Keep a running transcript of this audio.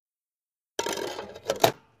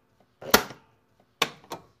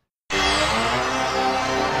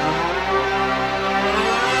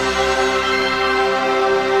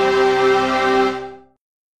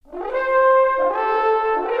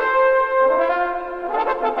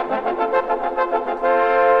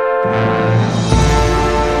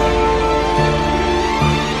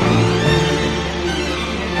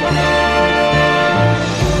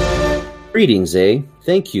Greetings,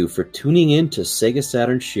 Thank you for tuning in to Sega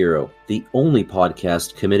Saturn Shiro, the only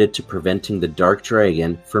podcast committed to preventing the Dark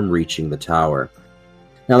Dragon from reaching the tower.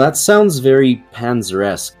 Now that sounds very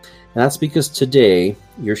Panzer-esque, and that's because today,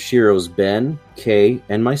 your Shiros Ben, Kay,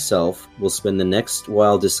 and myself will spend the next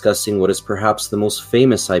while discussing what is perhaps the most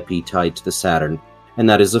famous IP tied to the Saturn, and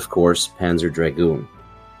that is, of course, Panzer Dragoon.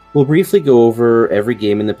 We'll briefly go over every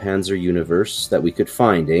game in the Panzer universe that we could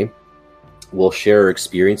find, We'll share our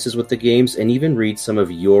experiences with the games and even read some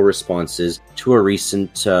of your responses to our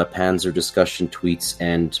recent Panzer discussion tweets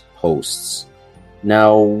and posts.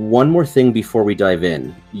 Now, one more thing before we dive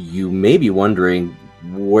in. You may be wondering,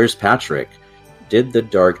 where's Patrick? Did the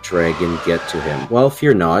Dark Dragon get to him? Well,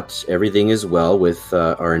 fear not, everything is well with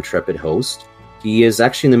our intrepid host. He is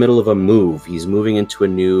actually in the middle of a move. He's moving into a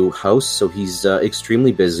new house, so he's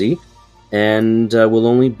extremely busy. And will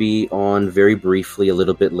only be on very briefly a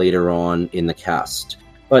little bit later on in the cast.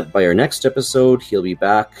 But by our next episode, he'll be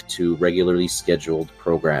back to regularly scheduled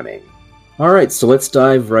programming. Alright, so let's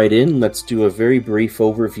dive right in. Let's do a very brief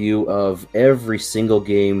overview of every single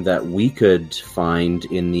game that we could find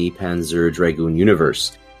in the Panzer Dragoon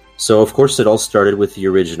universe. So, of course, it all started with the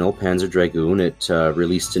original Panzer Dragoon. It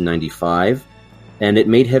released in 1995. And it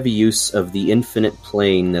made heavy use of the infinite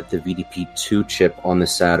plane that the VDP-2 chip on the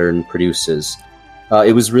Saturn produces.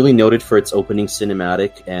 It was really noted for its opening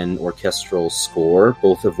cinematic and orchestral score,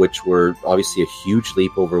 both of which were obviously a huge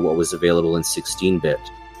leap over what was available in 16-bit.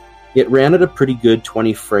 It ran at a pretty good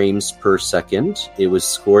 20 frames per second. It was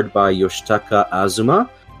scored by Yoshitaka Azuma,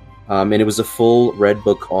 and it was a full Red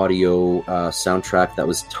Book audio soundtrack that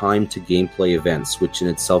was timed to gameplay events, which in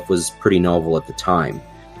itself was pretty novel at the time.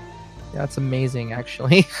 That's amazing,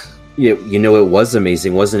 actually. Yeah, it was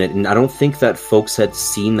amazing, wasn't it? And I don't think that folks had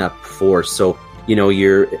seen that before. So,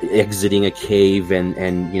 you're exiting a cave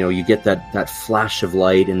and you get that flash of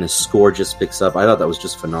light and the score just picks up. I thought that was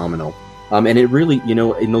just phenomenal. And it really,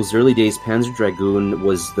 in those early days, Panzer Dragoon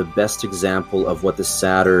was the best example of what the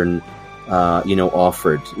Saturn,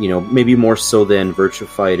 offered. Maybe more so than Virtua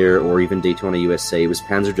Fighter or even Daytona USA. It was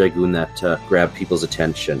Panzer Dragoon that grabbed people's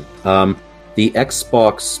attention. The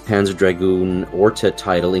Xbox Panzer Dragoon Orta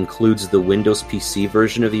title includes the Windows PC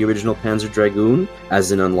version of the original Panzer Dragoon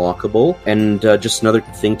as an unlockable. And just another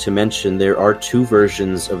thing to mention, there are two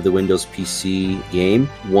versions of the Windows PC game.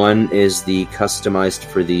 One is the customized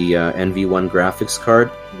for the NV1 graphics card,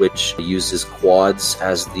 which uses quads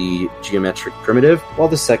as the geometric primitive, while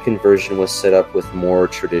the second version was set up with more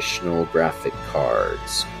traditional graphic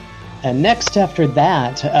cards. And next after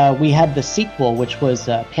that, we had the sequel, which was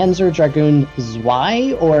Panzer Dragoon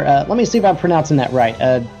Zwei, or let me see if I'm pronouncing that right.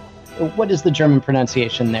 What is the German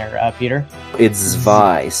pronunciation there, Peter? It's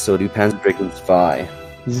Zwei, so do Panzer Dragoon Zwei.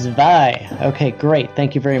 Zwei. Okay, great.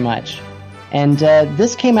 Thank you very much. And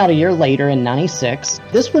this came out a year later in 96.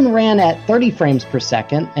 This one ran at 30 frames per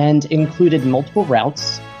second and included multiple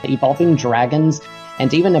routes, evolving dragons,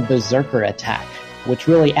 and even a berserker attack, which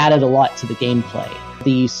really added a lot to the gameplay.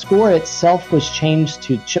 The score itself was changed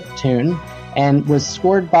to chiptune and was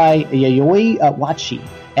scored by Yayoi Wachi.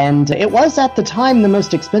 And it was, at the time, the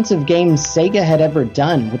most expensive game Sega had ever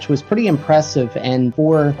done, which was pretty impressive. And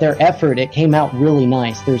for their effort, it came out really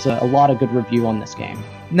nice. There's a lot of good review on this game.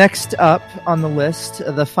 Next up on the list,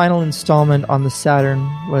 the final installment on the Saturn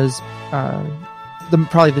was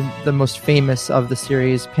probably the most famous of the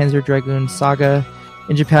series, Panzer Dragoon Saga,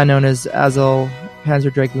 in Japan known as Azel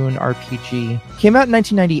Panzer Dragoon RPG. Came out in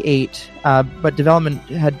 1998, but development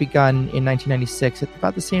had begun in 1996 at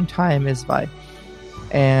about the same time as Zwei.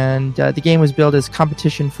 And the game was billed as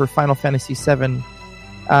competition for Final Fantasy VII.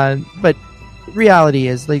 But reality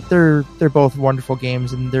is, they're both wonderful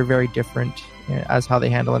games, and they're very different as how they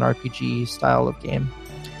handle an RPG style of game.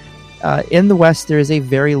 In the West, there is a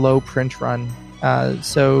very low print run.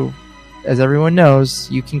 So, as everyone knows,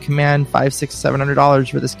 you can command $500, $600,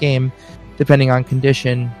 $700 for this game, depending on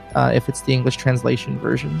condition, if it's the English translation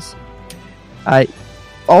versions.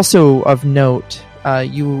 Also of note,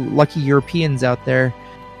 you lucky Europeans out there,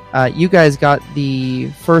 you guys got the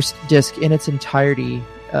first disc in its entirety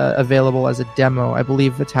available as a demo, I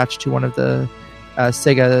believe attached to one of the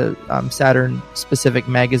Sega Saturn-specific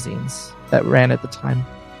magazines that ran at the time.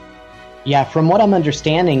 Yeah, from what I'm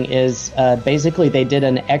understanding is basically they did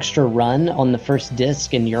an extra run on the first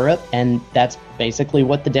disc in Europe, and that's basically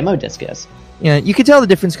what the demo disc is. Yeah, you can tell the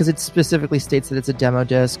difference because it specifically states that it's a demo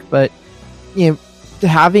disc, but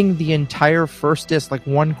having the entire first disc, like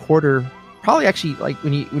one quarter, probably actually, like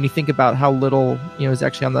when you think about how little is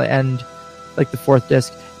actually on the end, like the fourth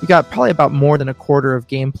disc, you got probably about more than a quarter of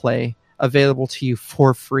gameplay available to you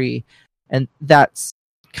for free, and that's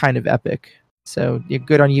kind of epic. So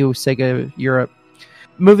good on you, Sega Europe.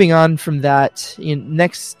 Moving on from that,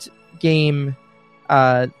 next game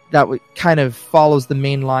that kind of follows the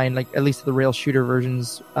main line, like at least the rail shooter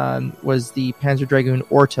versions, was the Panzer Dragoon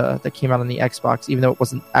Orta that came out on the Xbox, even though it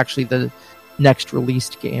wasn't actually the next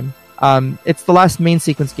released game. It's the last main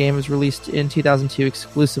sequence game. It was released in 2002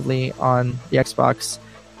 exclusively on the Xbox,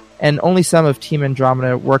 and only some of Team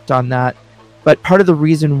Andromeda worked on that. But part of the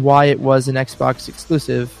reason why it was an Xbox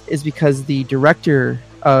exclusive is because the director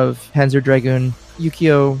of Panzer Dragoon,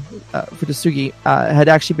 Yukio Futasugi, had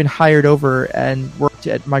actually been hired over and worked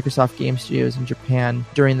at Microsoft Game Studios in Japan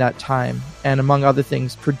during that time, and among other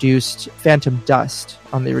things produced Phantom Dust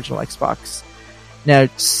on the original Xbox. Now,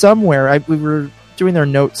 somewhere, we were doing their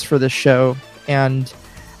notes for the show, and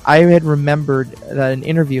I had remembered that an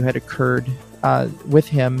interview had occurred with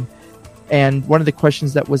him, and one of the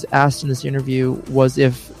questions that was asked in this interview was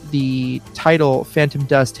if the title Phantom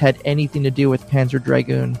Dust had anything to do with Panzer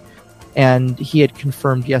Dragoon, and he had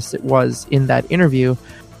confirmed yes it was in that interview.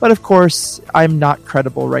 But of course, I'm not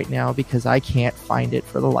credible right now because I can't find it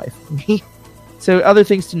for the life of me. So other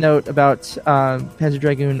things to note about Panzer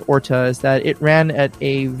Dragoon Orta is that it ran at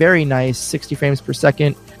a very nice 60 frames per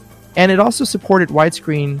second, and it also supported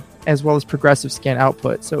widescreen as well as progressive scan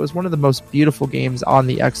output. So it was one of the most beautiful games on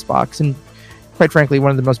the Xbox, and quite frankly,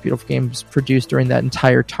 one of the most beautiful games produced during that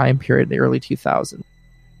entire time period, the early 2000s.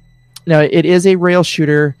 Now, it is a rail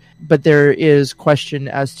shooter, but there is question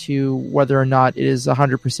as to whether or not it is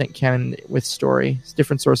 100% canon with story.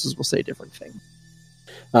 Different sources will say different things.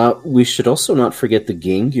 We should also not forget the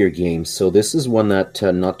Game Gear game. So this is one that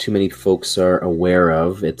not too many folks are aware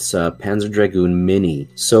of. It's Panzer Dragoon Mini.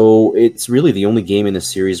 So it's really the only game in the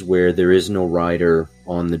series where there is no rider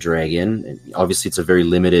on the Dragon. And obviously, it's a very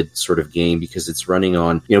limited sort of game because it's running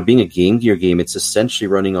on, being a Game Gear game, it's essentially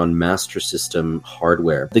running on Master System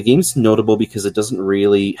hardware. The game's notable because it doesn't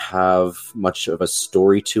really have much of a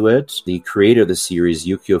story to it. The creator of the series,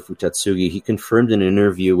 Yukio Futatsugi, he confirmed in an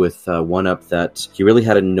interview with 1UP that he really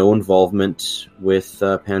had no involvement with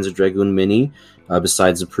Panzer Dragoon Mini,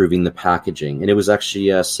 besides approving the packaging. And it was actually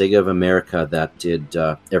Sega of America that did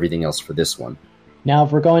everything else for this one. Now,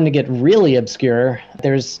 if we're going to get really obscure,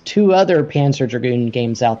 there's two other Panzer Dragoon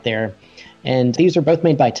games out there, and these are both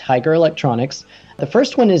made by Tiger Electronics. The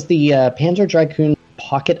first one is the Panzer Dragoon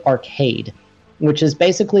Pocket Arcade, which is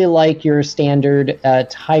basically like your standard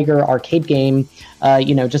Tiger arcade game,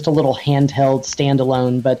 just a little handheld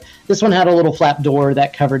standalone, but this one had a little flap door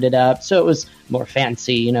that covered it up, so it was more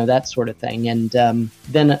fancy, that sort of thing. And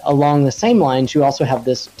then along the same lines, you also have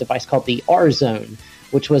this device called the R-Zone,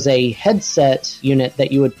 which was a headset unit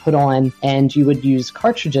that you would put on, and you would use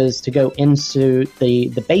cartridges to go into the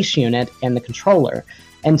base unit and the controller.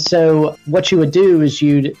 And so what you would do is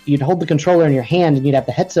you'd hold the controller in your hand, and you'd have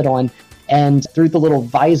the headset on, and through the little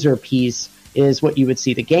visor piece is what you would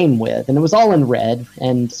see the game with. And it was all in red.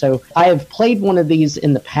 And so I have played one of these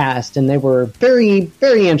in the past, and they were very,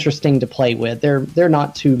 very interesting to play with. They're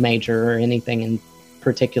not too major or anything in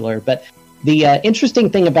particular, but the interesting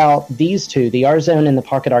thing about these two, the R-Zone and the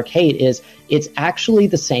Pocket Arcade, is it's actually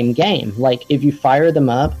the same game. Like, if you fire them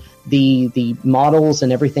up, the models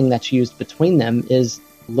and everything that's used between them is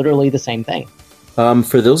literally the same thing.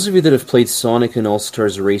 For those of you that have played Sonic and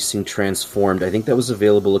All-Stars Racing Transformed, I think that was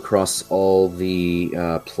available across all the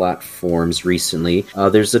platforms recently.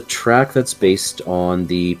 There's a track that's based on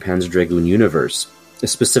the Panzer Dragoon universe,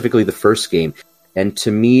 specifically the first game. And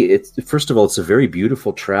to me, first of all, it's a very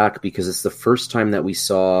beautiful track because it's the first time that we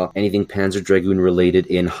saw anything Panzer Dragoon related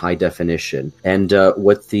in high definition. And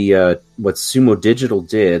what Sumo Digital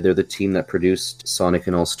did, they're the team that produced Sonic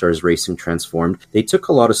and All-Stars Racing Transformed. They took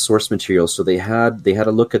a lot of source material, so they had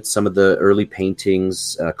a look at some of the early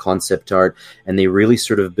paintings, concept art, and they really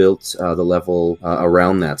sort of built the level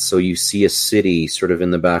around that. So you see a city sort of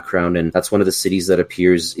in the background, and that's one of the cities that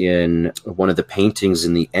appears in one of the paintings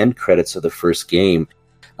in the end credits of the first game.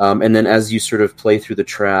 And then as you sort of play through the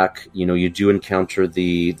track, you do encounter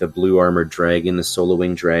the blue armored dragon, the Solo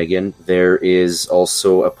Wing dragon. There is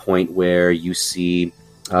also a point where you see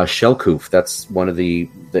Shellkoof. That's one of the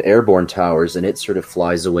airborne towers, and it sort of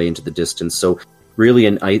flies away into the distance. So really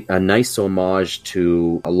a nice homage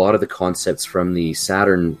to a lot of the concepts from the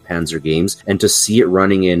Saturn Panzer games, and to see it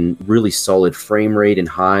running in really solid frame rate and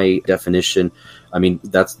high definition. I mean,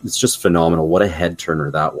 it's just phenomenal. What a head turner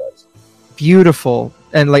that was. Beautiful.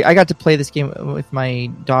 And I got to play this game with my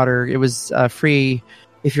daughter. It was free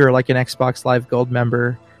if you're like an Xbox Live Gold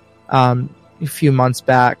member a few months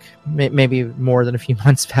back, maybe more than a few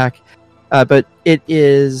months back. But it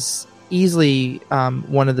is easily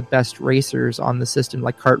one of the best racers on the system,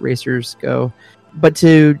 like kart racers go. But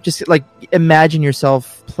to just like imagine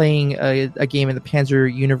yourself playing a game in the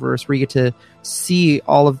Panzer universe where you get to see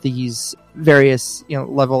all of these various,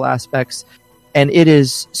 level aspects, and it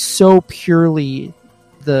is so purely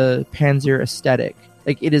the Panzer aesthetic.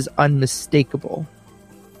 Like, it is unmistakable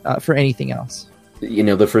for anything else.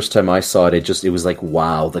 The first time I saw it, it was like,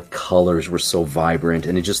 wow, the colors were so vibrant,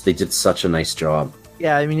 and they did such a nice job.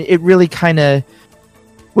 Yeah, I mean, it really kind of,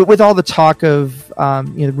 with all the talk of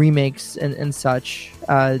remakes and such,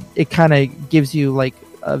 it kind of gives you like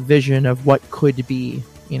a vision of what could be,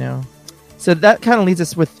 So that kind of leads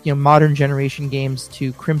us with modern generation games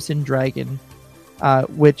to Crimson Dragon,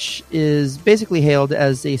 which is basically hailed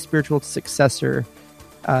as a spiritual successor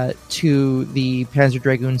to the Panzer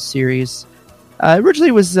Dragoon series. Originally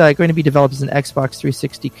it was going to be developed as an Xbox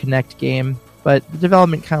 360 Connect game, but the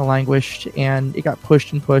development kind of languished and it got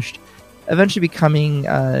pushed, eventually becoming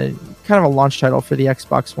kind of a launch title for the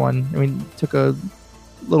Xbox One. I mean, it took a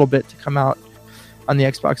little bit to come out on the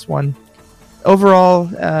Xbox One. Overall,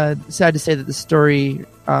 sad to say that the story,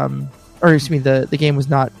 the game was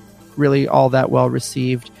not really all that well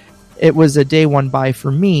received. It was a day one buy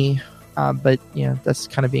for me, but that's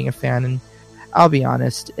kind of being a fan, and I'll be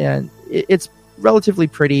honest, and it's relatively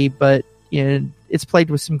pretty, but it's plagued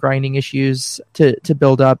with some grinding issues to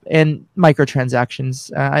build up and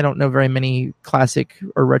microtransactions. I don't know very many classic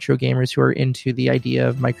or retro gamers who are into the idea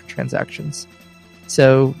of microtransactions,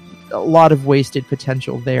 so a lot of wasted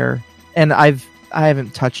potential there. And I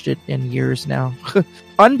haven't touched it in years now.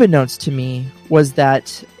 Unbeknownst to me was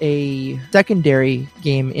that a secondary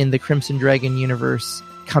game in the Crimson Dragon universe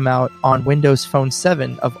come out on Windows Phone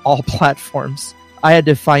 7 of all platforms. I had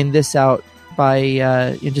to find this out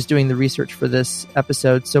by just doing the research for this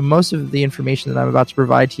episode. So most of the information that I'm about to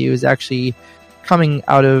provide to you is actually coming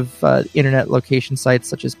out of internet location sites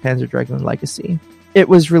such as Panzer Dragoon Legacy. It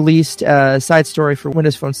was released a side story for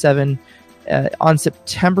Windows Phone 7 on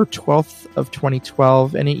September 12th of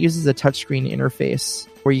 2012, and it uses a touchscreen interface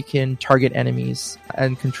where you can target enemies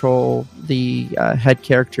and control the head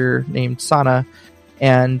character named Sana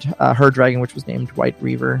and her dragon, which was named White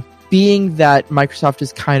Reaver. Being that Microsoft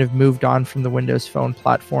has kind of moved on from the Windows Phone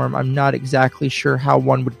platform, I'm not exactly sure how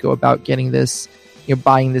one would go about getting this,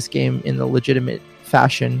 buying this game in the legitimate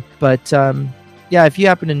fashion. But if you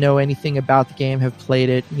happen to know anything about the game, have played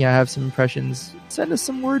it, have some impressions, send us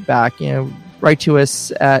some word back. Write to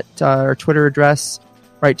us at our Twitter address,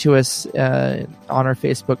 write to us on our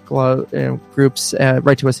Facebook groups,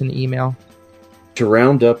 write to us in email. To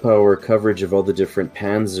round up our coverage of all the different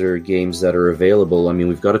Panzer games that are available, I mean,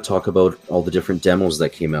 we've got to talk about all the different demos that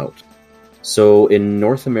came out. So in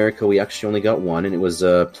North America, we actually only got one, and it was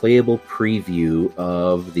a playable preview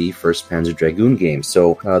of the first Panzer Dragoon game.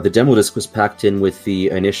 So the demo disc was packed in with the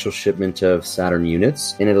initial shipment of Saturn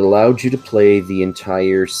units, and it allowed you to play the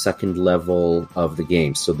entire second level of the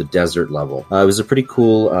game, so the desert level. It was a pretty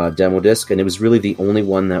cool demo disc, and it was really the only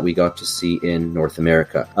one that we got to see in North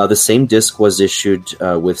America. The same disc was issued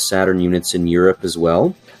with Saturn units in Europe as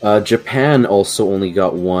well. Japan also only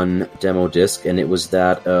got one demo disc, and it was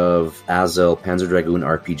that of Azel Panzer Dragoon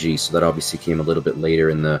RPG, so that obviously came a little bit later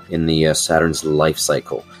in the Saturn's life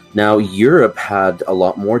cycle. Now, Europe had a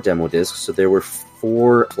lot more demo discs, so there were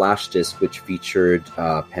 4 flash discs which featured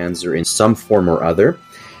Panzer in some form or other,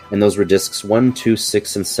 and those were discs 1, 2,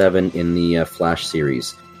 6, and 7 in the Flash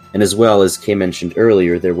series. And as well, as Kay mentioned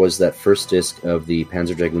earlier, there was that first disc of the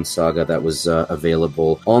Panzer Dragoon Saga that was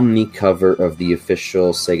available on the cover of the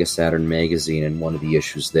official Sega Saturn magazine in one of the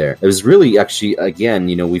issues there. It was really, actually, again,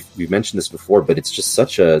 we've mentioned this before, but it's just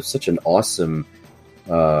such an awesome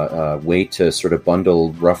way to sort of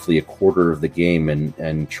bundle roughly a quarter of the game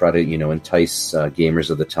and try to entice gamers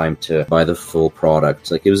of the time to buy the full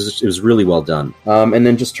product. Like, it was really well done. And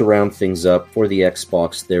then just to round things up, for the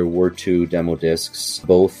Xbox, there were 2 demo discs,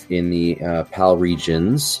 both in the PAL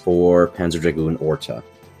regions for Panzer Dragoon Orta.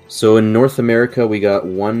 So in North America, we got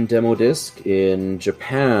 1 demo disc. In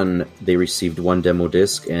Japan, they received 1 demo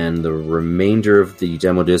disc, and the remainder of the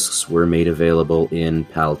demo discs were made available in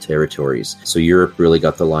PAL territories. So Europe really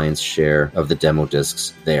got the lion's share of the demo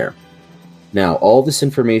discs there. Now, all this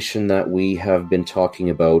information that we have been talking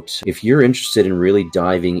about, if you're interested in really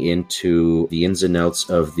diving into the ins and outs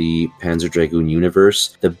of the Panzer Dragoon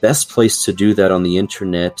universe, the best place to do that on the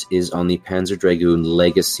internet is on the Panzer Dragoon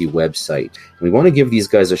Legacy website. And we want to give these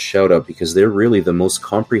guys a shout out because they're really the most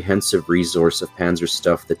comprehensive resource of Panzer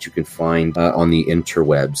stuff that you can find on the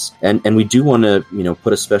interwebs. And we do want to,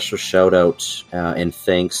 put a special shout out and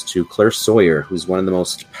thanks to Claire Sawyer, who's one of the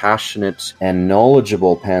most passionate and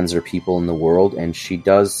knowledgeable Panzer people in the world, and she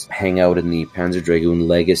does hang out in the Panzer Dragoon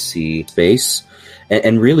Legacy space.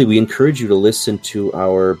 And really, we encourage you to listen to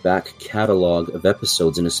our back catalog of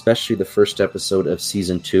episodes, and especially the first episode of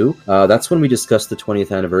Season 2. That's when we discussed the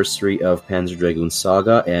 20th anniversary of Panzer Dragoon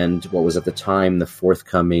Saga and what was at the time the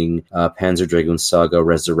forthcoming Panzer Dragoon Saga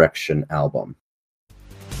Resurrection album.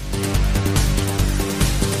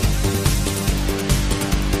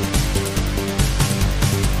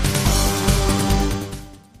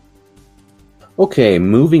 Okay,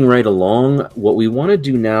 moving right along, what we want to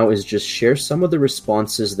do now is just share some of the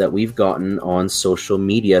responses that we've gotten on social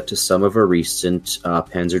media to some of our recent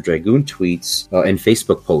Panzer Dragoon tweets and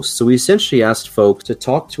Facebook posts. So we essentially asked folks to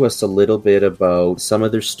talk to us a little bit about some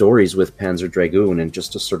of their stories with Panzer Dragoon and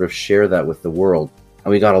just to sort of share that with the world.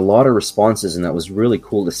 And we got a lot of responses, and that was really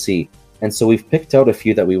cool to see. And so we've picked out a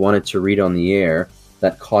few that we wanted to read on the air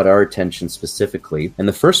that caught our attention specifically. And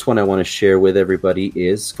the first one I want to share with everybody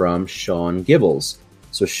is from Sean Gibbles.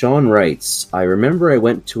 So Sean writes, I remember I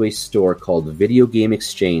went to a store called Video Game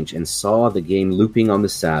Exchange and saw the game looping on the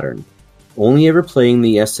Saturn. Only ever playing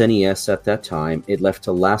the SNES at that time, it left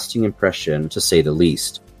a lasting impression, to say the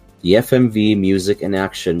least. The FMV music and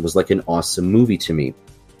action was like an awesome movie to me.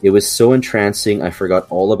 It was so entrancing, I forgot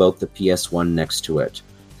all about the PS1 next to it.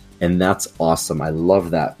 And that's awesome. I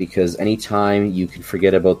love that, because anytime you can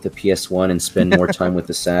forget about the PS1 and spend more time with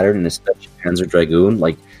the Saturn, and especially Panzer Dragoon,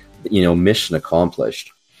 mission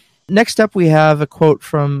accomplished. Next up, we have a quote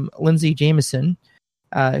from Lindsay Jameson,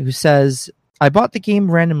 who says, I bought the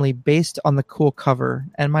game randomly based on the cool cover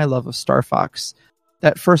and my love of Star Fox.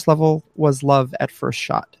 That first level was love at first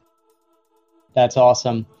shot. That's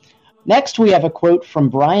awesome. Next, we have a quote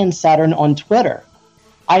from Brian Saturn on Twitter.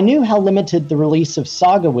 I knew how limited the release of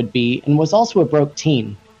Saga would be and was also a broke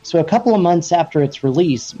teen. So a couple of months after its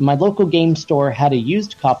release, my local game store had a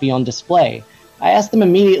used copy on display. I asked them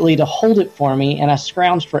immediately to hold it for me, and I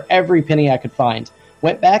scrounged for every penny I could find.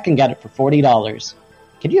 Went back and got it for $40.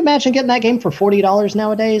 Can you imagine getting that game for $40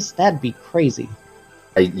 nowadays? That'd be crazy.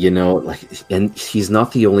 And he's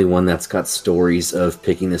not the only one that's got stories of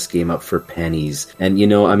picking this game up for pennies. And,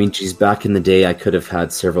 geez, back in the day, I could have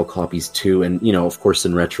had several copies too. And, of course,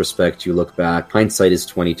 in retrospect, you look back, hindsight is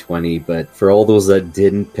 20/20. But for all those that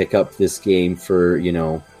didn't pick up this game for,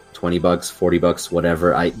 $20, $40,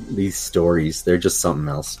 whatever, these stories, they're just something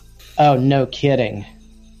else. Oh, no kidding.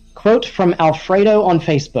 Quote from Alfredo on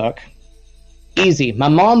Facebook. Easy. My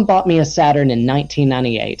mom bought me a Saturn in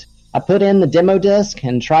 1998. I put in the demo disc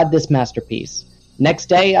and tried this masterpiece. Next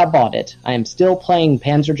day, I bought it. I am still playing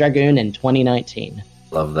Panzer Dragoon in 2019.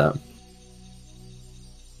 Love that.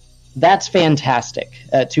 That's fantastic.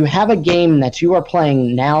 To have a game that you are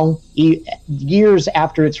playing now, years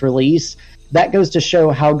after its release, that goes to show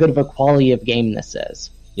how good of a quality of game this is.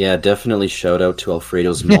 Yeah, definitely shout out to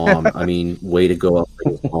Alfredo's mom. Way to go,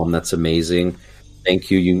 Alfredo's mom. That's amazing. Thank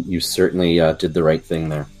you. You certainly did the right thing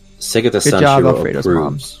there. Sega the Good job, Alfredo's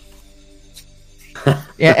moms.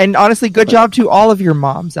 Yeah, and honestly, good job to all of your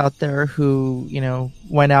moms out there who,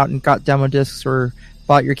 went out and got demo discs or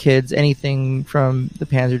bought your kids anything from the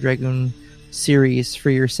Panzer Dragoon series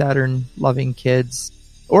for your Saturn loving kids,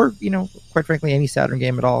 or, quite frankly, any Saturn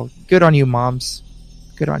game at all. Good on you, moms.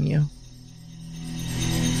 Good on you.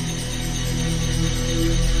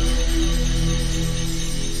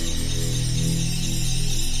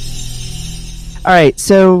 All right,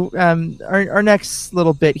 so our next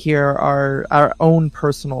little bit here are our own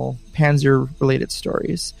personal Panzer-related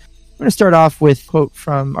stories. I'm going to start off with a quote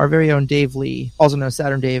from our very own Dave Lee, also known as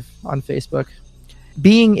Saturn Dave on Facebook.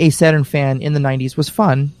 Being a Saturn fan in the 90s was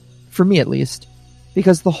fun, for me at least,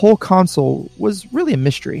 because the whole console was really a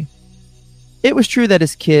mystery. It was true that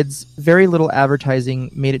as kids, very little advertising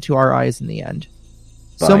made it to our eyes in the end.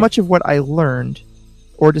 Bye. So much of what I learned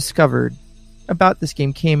or discovered about this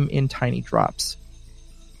game came in tiny drops.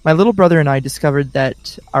 My little brother and I discovered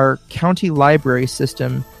that our county library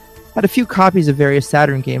system had a few copies of various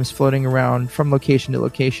Saturn games floating around from location to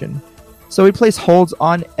location. So we placed holds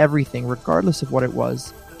on everything, regardless of what it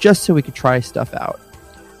was, just so we could try stuff out.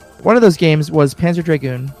 One of those games was Panzer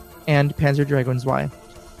Dragoon and Panzer Dragoon Zwei,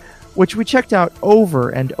 which we checked out over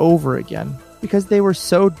and over again because they were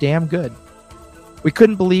so damn good. We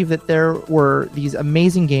couldn't believe that there were these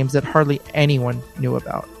amazing games that hardly anyone knew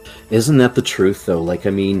about. Isn't that the truth, though?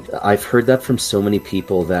 I've heard that from so many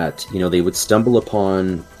people that, they would stumble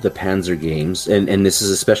upon the Panzer games, and this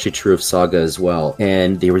is especially true of Saga as well,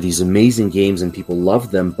 and they were these amazing games and people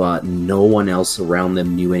loved them, but no one else around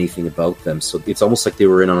them knew anything about them. So it's almost like they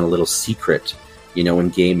were in on a little secret, in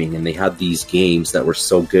gaming, and they had these games that were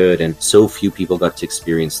so good and so few people got to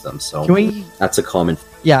experience them. So that's a common...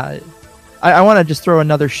 Yeah. I want to just throw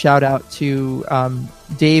another shout out to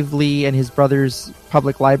Dave Lee and his brother's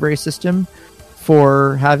public library system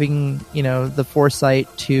for having, the foresight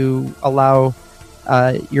to allow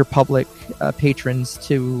your public patrons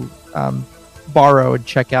to borrow and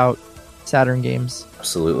check out Saturn games.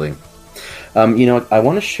 Absolutely. I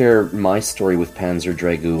want to share my story with Panzer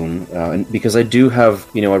Dragoon, and because I do have,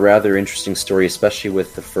 a rather interesting story, especially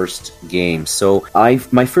with the first game. So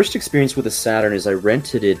my first experience with the Saturn is I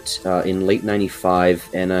rented it in late 95,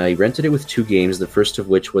 and I rented it with 2 games, the first of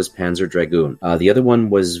which was Panzer Dragoon. The other one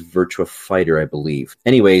was Virtua Fighter, I believe.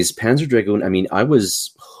 Anyways, Panzer Dragoon, I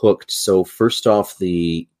was hooked. So first off,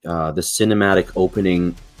 the cinematic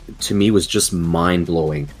opening to me was just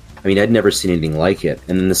mind-blowing. I'd never seen anything like it.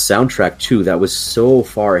 And then the soundtrack, too, that was so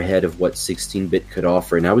far ahead of what 16-bit could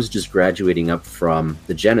offer. And I was just graduating up from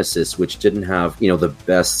the Genesis, which didn't have, the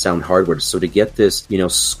best sound hardware. So to get this,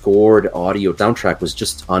 scored audio soundtrack was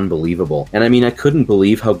just unbelievable. And I couldn't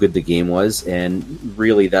believe how good the game was. And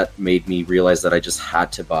really, that made me realize that I just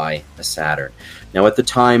had to buy a Saturn. Now, at the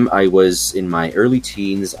time, I was in my early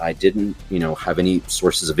teens. I didn't, have any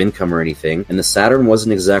sources of income or anything. And the Saturn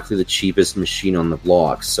wasn't exactly the cheapest machine on the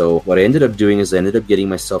block. So what I ended up doing is I ended up getting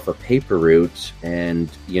myself a paper route. And,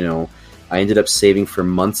 I ended up saving for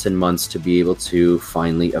months and months to be able to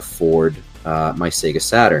finally afford my Sega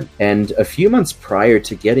Saturn. And a few months prior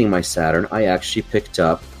to getting my Saturn, I actually picked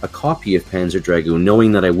up a copy of Panzer Dragoon,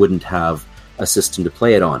 knowing that I wouldn't have a system to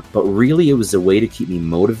play it on. But really, it was a way to keep me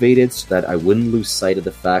motivated so that I wouldn't lose sight of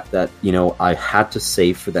the fact that, I had to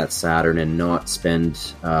save for that Saturn and not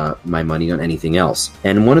spend my money on anything else.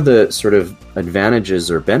 And one of the sort of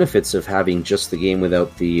advantages or benefits of having just the game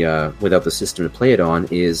without the system to play it on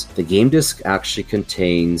is the game disc actually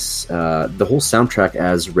contains the whole soundtrack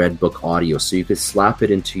as Red Book audio. So you could slap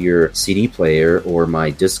it into your CD player or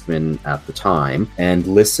my Discman at the time and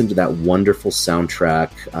listen to that wonderful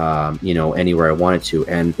soundtrack, anywhere I wanted to.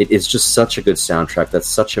 And it's just such a good soundtrack. That's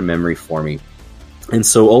such a memory for me. And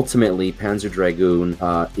so ultimately, Panzer Dragoon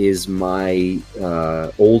is my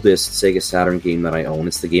oldest Sega Saturn game that I own.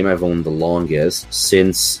 It's the game I've owned the longest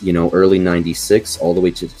since, early 96 all the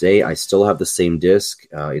way to today. I still have the same disc.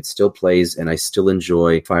 It still plays, and I still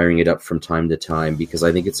enjoy firing it up from time to time because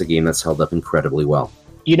I think it's a game that's held up incredibly well.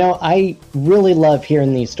 I really love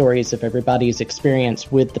hearing these stories of everybody's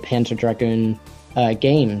experience with the Panzer Dragoon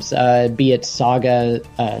games, be it Saga,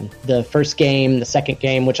 the first game, the second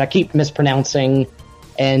game, which I keep mispronouncing,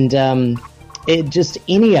 and just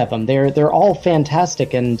any of them. They're all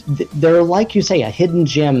fantastic, and they're, like you say, a hidden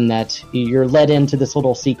gem that you're led into this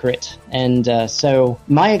little secret. And so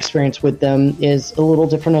my experience with them is a little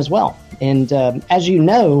different as well. And as you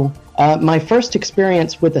know, my first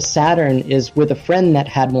experience with a Saturn is with a friend that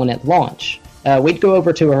had one at launch. We'd go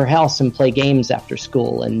over to her house and play games after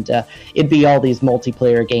school, and it'd be all these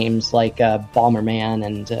multiplayer games like Bomberman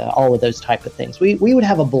and all of those type of things. We would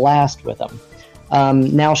have a blast with them.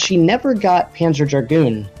 Now, she never got Panzer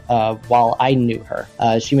Dragoon while I knew her.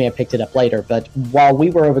 She may have picked it up later, but while we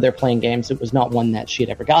were over there playing games, it was not one that she had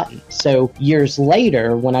ever gotten. So years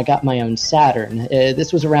later, when I got my own Saturn,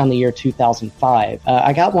 this was around the year 2005,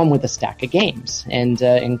 I got one with a stack of games, and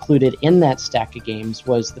included in that stack of games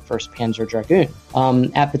was the first Panzer Dragoon.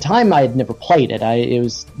 At the time, I had never played it. It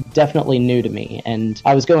was definitely new to me, and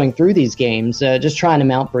I was going through these games, just trying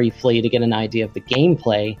them out briefly to get an idea of the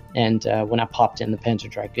gameplay, and when I popped in the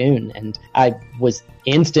Panzer Dragoon, and I was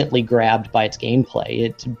instantly grabbed by its gameplay.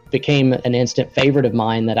 It became an instant favorite of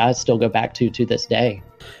mine that I still go back to this day.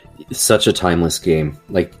 Such a timeless game.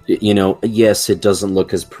 Yes, it doesn't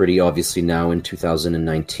look as pretty, obviously, now in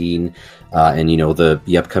 2019, and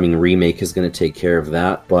the upcoming remake is going to take care of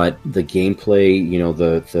that. But the gameplay,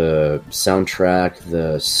 the soundtrack,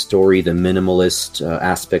 the story, the minimalist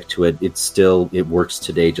aspect to it, it works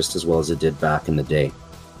today just as well as it did back in the day.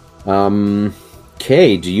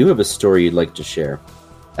 Kay, do you have a story you'd like to share?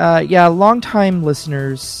 Yeah, longtime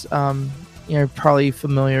listeners, probably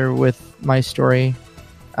familiar with my story.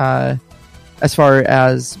 As far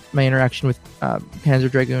as my interaction with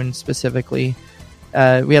Panzer Dragoon specifically,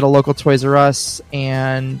 we had a local Toys R Us,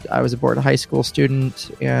 and I was a bored high school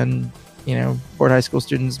student, and bored high school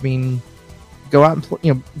students mean go out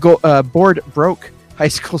and bored broke high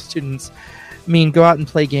school students mean go out and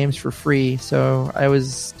play games for free. So I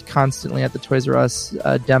was constantly at the Toys R Us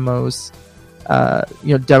demos,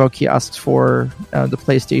 demo kiosks for the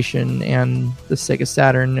PlayStation and the Sega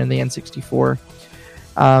Saturn and the N64.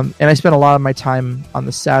 And I spent a lot of my time on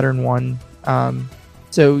the Saturn one.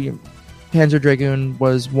 So Panzer Dragoon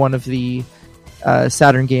was one of the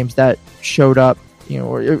Saturn games that showed up,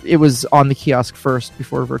 it was on the kiosk first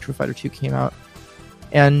before Virtua Fighter 2 came out.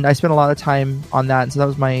 And I spent a lot of time on that, and so that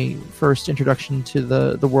was my first introduction to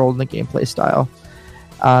the world and the gameplay style.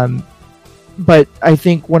 But I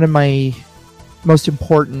think one of my most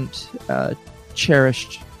important,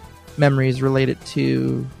 cherished memories related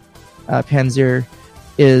to Panzer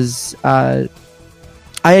is I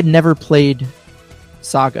had never played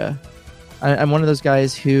Saga. I'm one of those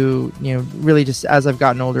guys who, really just as I've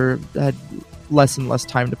gotten older, had less and less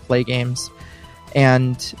time to play games.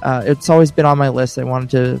 And it's always been on my list. I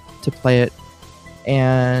wanted to play it.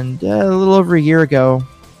 And a little over a year ago,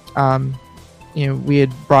 we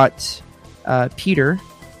had brought Peter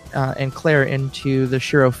and Claire into the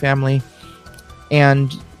Shiro family.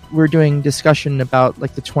 And we're doing discussion about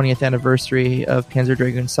like the 20th anniversary of Panzer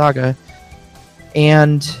Dragoon Saga.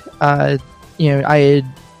 And, I had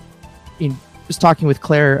was talking with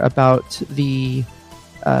Claire about the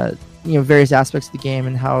various aspects of the game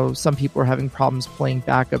and how some people are having problems playing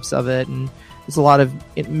backups of it, and there's a lot of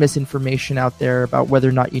misinformation out there about whether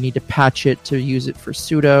or not you need to patch it to use it for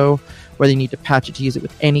pseudo, whether you need to patch it to use it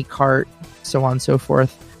with any cart, so on and so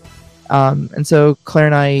forth. And so Claire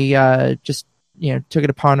and I just took it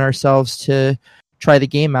upon ourselves to try the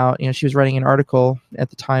game out. She was writing an article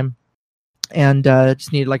at the time and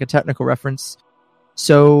just needed like a technical reference.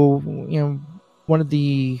 So one of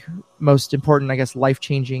the most important, I guess,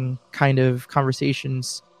 life-changing kind of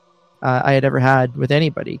conversations I had ever had with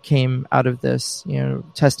anybody came out of this,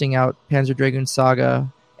 testing out Panzer Dragoon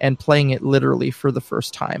Saga and playing it literally for the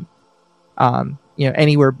first time.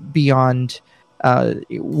 Anywhere beyond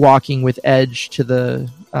walking with Edge to the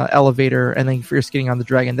elevator and then first getting on the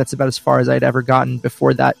dragon, that's about as far as I'd ever gotten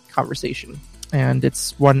before that conversation. And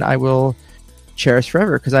it's one I will cherish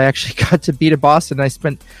forever because I actually got to beat a boss, and I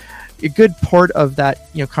spent a good part of that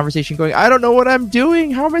conversation going, I don't know what I'm doing.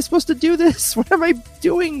 How am I supposed to do this? What am I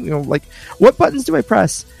doing? What buttons do I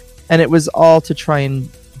press? And it was all to try and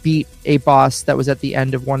beat a boss that was at the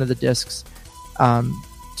end of one of the discs,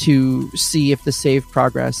 to see if the save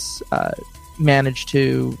progress managed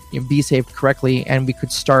to be saved correctly, and we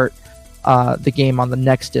could start the game on the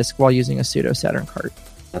next disc while using a pseudo Saturn cart.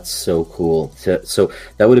 That's so cool. So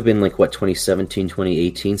that would have been like what, 2017,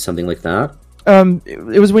 2018, something like that?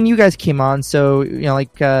 It was when you guys came on, so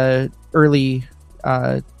early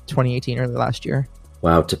 2018, early last year.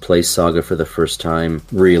 Wow, to play Saga for the first time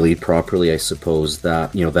really properly, I suppose,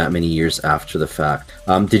 that that many years after the fact.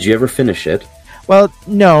 Did you ever finish it? Well,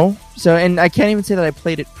 no. So, and I can't even say that I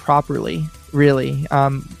played it properly, really.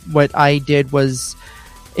 What I did was,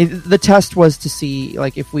 the test was to see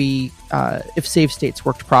if save states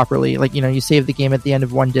worked properly. You save the game at the end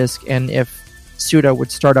of one disc, and if pseudo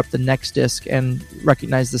would start up the next disc and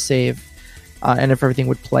recognize the save, and if everything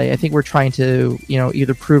would play. I think we're trying to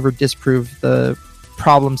either prove or disprove the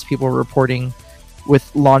problems people were reporting with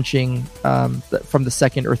launching from the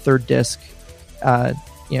second or third disc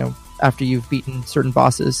after you've beaten certain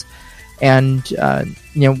bosses. And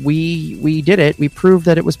we did it. We proved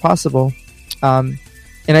that it was possible. And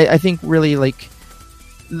I think really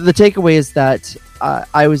the takeaway is that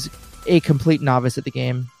I was a complete novice at the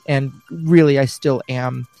game, and really I still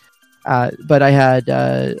am. But I had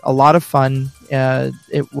a lot of fun.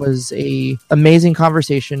 It was a amazing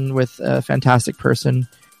conversation with a fantastic person,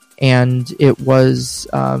 and it was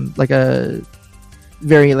a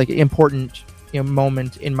very important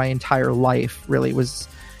moment in my entire life. Really was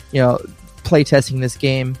playtesting this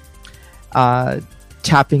game,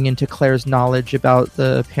 tapping into Claire's knowledge about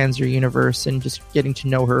the Panzer universe, and just getting to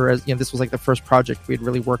know her as this was the first project we had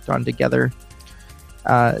really worked on together.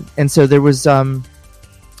 And so there was a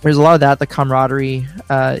lot of that, the camaraderie,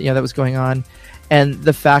 that was going on, and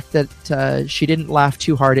the fact that she didn't laugh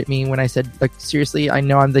too hard at me when I said, seriously, I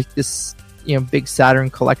know I'm this big Saturn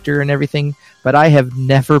collector and everything, but I have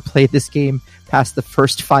never played this game past the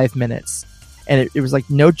first 5 minutes. And it was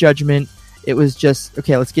no judgment. It was just,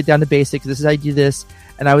 okay, let's get down to basics. This is how you do this.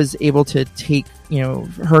 And I was able to take,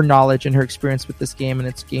 her knowledge and her experience with this game and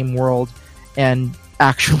its game world and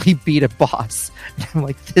actually beat a boss. And I'm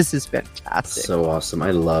like, this is fantastic. So awesome.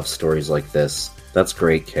 I love stories like this. That's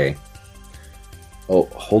great, Kay. Oh,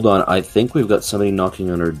 hold on. I think we've got somebody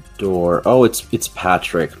knocking on our door. Oh, it's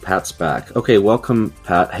Patrick. Pat's back. Okay, welcome,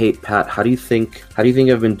 Pat. Hey, Pat, how do you think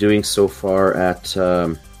I've been doing so far at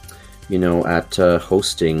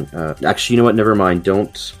hosting? Actually, you know what? Never mind.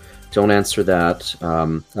 Don't answer that.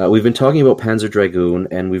 We've been talking about Panzer Dragoon,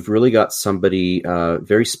 and we've really got somebody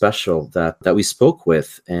very special that we spoke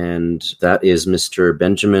with, and that is Mr.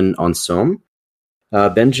 Benjamin Anselme.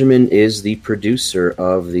 Benjamin is the producer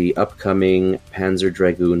of the upcoming Panzer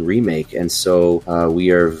Dragoon remake, and so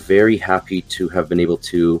we are very happy to have been able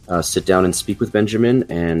to sit down and speak with Benjamin,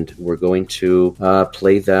 and we're going to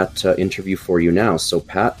play that interview for you now. So,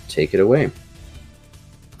 Pat, take it away.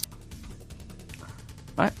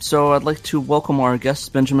 All right, so I'd like to welcome our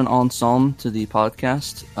guest, Benjamin Anselm, to the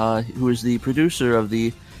podcast, who is the producer of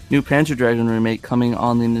the new Panzer Dragoon remake coming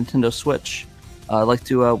on the Nintendo Switch. I'd like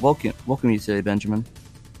to welcome you today, Benjamin.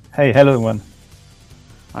 Hey, hello everyone.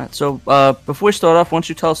 All right, so before we start off, why don't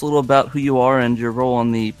you tell us a little about who you are and your role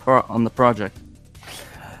on the project?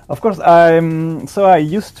 Of course, I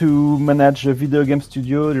used to manage a video game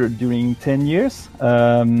studio during 10 years.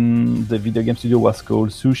 The video game studio was called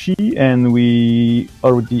Sushi, and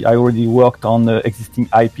I already worked on existing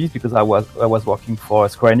IPs because I was working for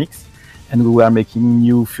Square Enix, and we were making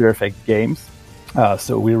new Fear Effect games.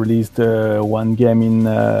 So we released one game in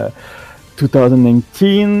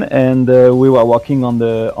 2019, and we were working on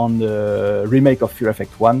the remake of Fear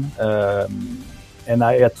Effect 1. And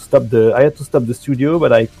I had to stop the studio,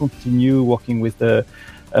 but I continue working with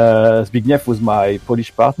Zbigniew, who's my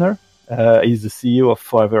Polish partner. He's the CEO of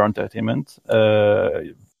Forever Entertainment.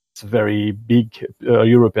 It's a very big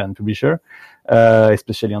European publisher,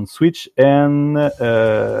 especially on Switch. And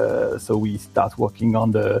so we start working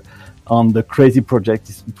on the crazy project.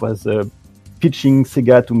 It was pitching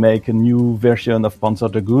Sega to make a new version of Panzer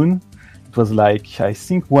Dragoon. It was like, I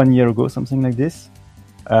think 1 year ago, something like this.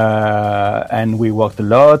 And we worked a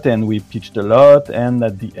lot and we pitched a lot, and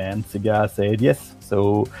at the end Sega said yes.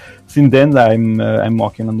 So since then I'm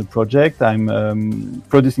working on the project. I'm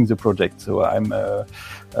producing the project, so I'm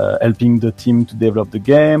helping the team to develop the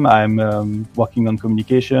game. I'm working on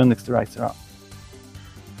communication, etc., etc.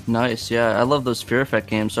 Nice, yeah, I love those Fear Effect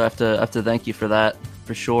games, so I have to thank you for that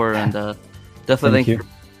for sure, and definitely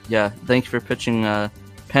thank you for pitching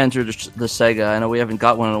Panzer to the Sega. I know we haven't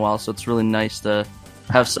got one in a while, so it's really nice to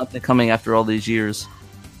have something coming after all these years.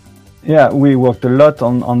 Yeah, we worked a lot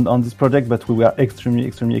on this project, but we were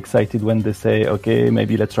extremely excited when they say, okay,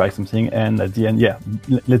 maybe let's try something. And at the end, yeah,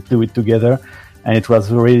 let's do it together. And it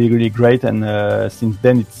was really great. And since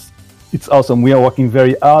then, it's awesome. We are working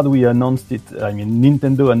very hard. We announced it. I mean,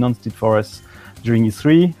 Nintendo announced it for us during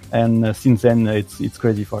E3, and since then, it's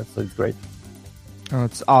crazy for us. So it's great. Oh,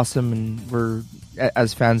 it's awesome, and we're,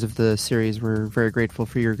 as fans of the series, we're very grateful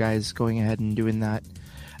for your guys going ahead and doing that.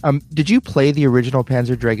 Did you play the original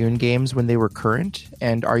Panzer Dragoon games when they were current?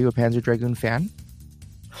 And are you a Panzer Dragoon fan?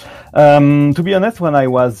 To be honest, when I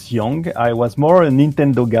was young, I was more a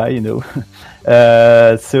Nintendo guy, you know.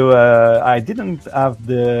 So I didn't have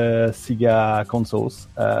the Sega consoles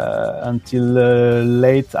until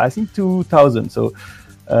late, I think 2000. So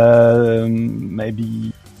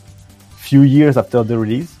maybe few years after the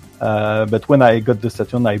release. But when I got the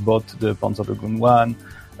Saturn, I bought the Panzer Dragoon 1,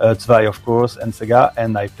 Zwei, of course, and Sega,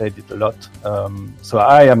 and I played it a lot. So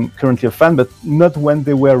I am currently a fan, but not when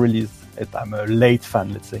they were released. I'm a late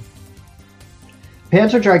fan, let's say.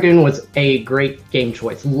 Panzer Dragoon was a great game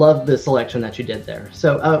choice. Love the selection that you did there.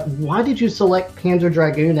 So why did you select Panzer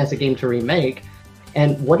Dragoon as a game to remake,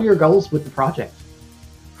 and what are your goals with the project?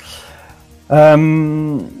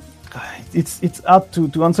 It's hard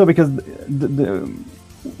to answer because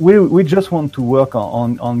we just want to work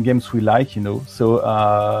on games we like, you know. So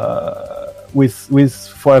with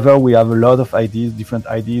Forever, we have a lot of ideas, different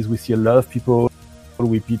ideas. We see a lot of people.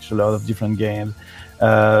 We pitch a lot of different games.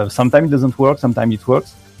 Sometimes it doesn't work, sometimes it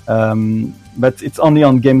works. But it's only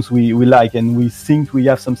on games we like, and we think we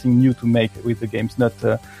have something new to make with the games, not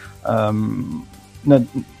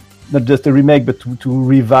just a remake, but to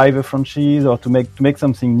revive a franchise or to make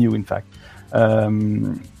something new. In fact,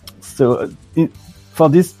 for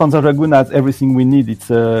this, Panzer Dragoon has everything we need. It's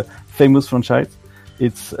a famous franchise.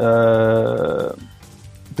 It's the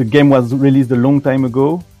game was released a long time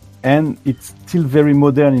ago, and it's still very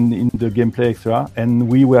modern in the gameplay, etc. And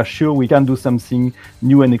we were sure we can do something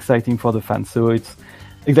new and exciting for the fans. So it's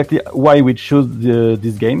exactly why we chose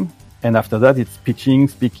this game. And after that, it's pitching,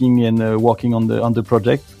 speaking, and working on the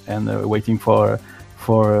project, and waiting for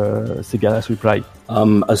Sega's reply.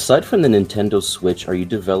 Aside from the Nintendo Switch, are you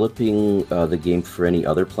developing the game for any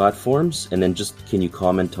other platforms? And then just can you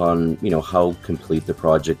comment on how complete the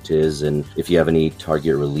project is, and if you have any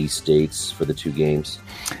target release dates for the two games?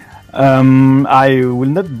 I will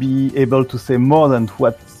not be able to say more than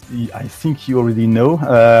what I think you already know.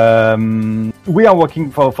 We are working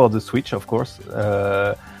for the Switch, of course.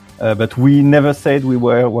 But we never said we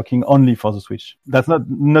were working only for the Switch. That's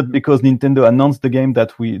not because Nintendo announced the game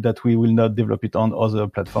that we will not develop it on other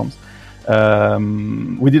platforms.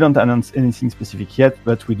 We didn't announce anything specific yet,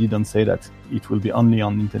 but we didn't say that it will be only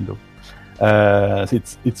on Nintendo. So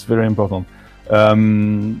it's very important.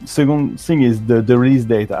 Second thing is the release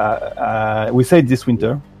date. We said this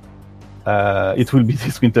winter, It will be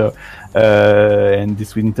this winter, and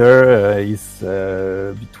this winter is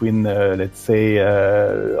between let's say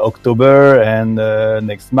October and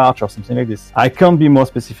next March or something like this. I can't be more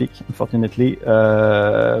specific, unfortunately,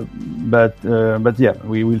 but yeah,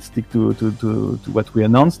 we will stick to what we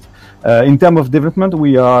announced. In terms of development,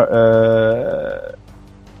 we are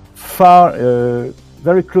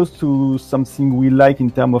very close to something we like in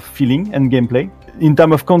terms of feeling and gameplay. In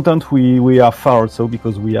terms of content, we are far also,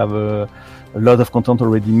 because we have a lot of content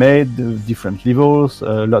already made, different levels,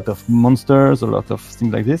 a lot of monsters, a lot of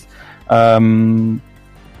things like this.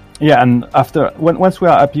 Yeah, and once we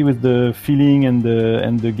are happy with the feeling and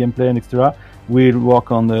the gameplay and etc., we'll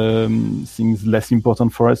work on things less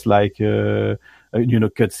important for us, like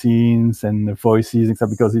cutscenes and voices and stuff,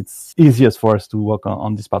 because it's easiest for us to work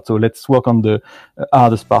on this part. So let's work on the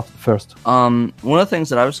hardest part first. One of the things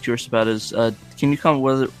that I was curious about is, can you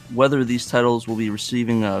comment whether these titles will be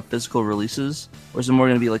receiving physical releases, or is it more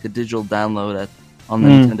going to be like a digital download on the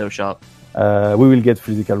Nintendo Shop? We will get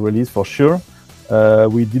physical release for sure.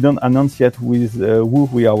 We didn't announce yet with who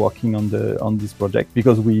we are working on this project,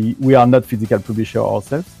 because we are not physical publisher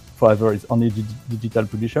ourselves. Forever is only digital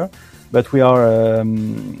publisher, but we are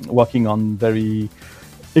working on very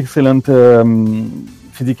excellent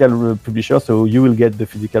physical publisher, so you will get the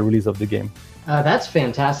physical release of the game. That's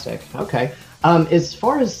fantastic. Okay. As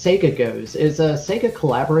far as Sega goes, is Sega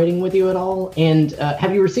collaborating with you at all? And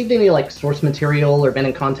have you received any source material or been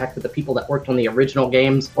in contact with the people that worked on the original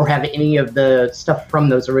games, or have any of the stuff from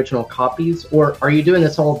those original copies, or are you doing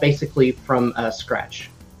this all basically from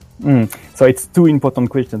scratch? So it's two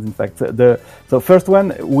important questions, in fact. So first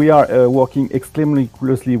one, we are working extremely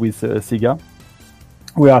closely with Sega.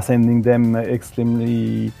 We are sending them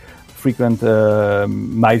extremely frequent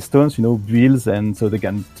milestones, builds, and so they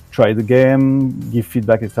can try the game, give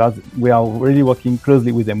feedback, etc. We are really working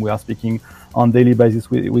closely with them. We are speaking on daily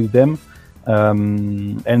basis with them,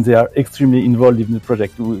 and they are extremely involved in the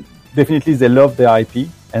project. Definitely, they love their IP,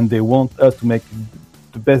 and they want us to make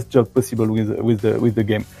the best job possible with the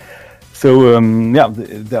game. So yeah,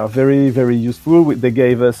 they are very, very useful. They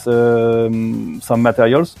gave us some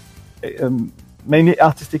materials, mainly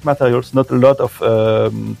artistic materials, not a lot of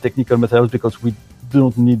technical materials, because we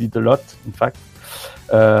don't need it a lot. In fact,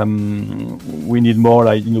 we need more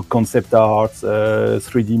concept arts,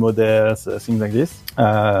 3D models, things like this.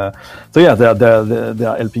 So yeah, they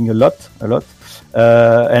are helping a lot.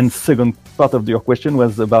 And second part of your question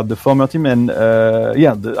was about the former team, and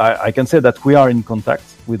yeah, I can say that we are in contact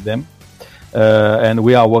with them, and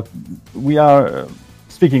we are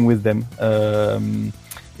speaking with them.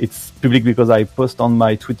 It's public because I post on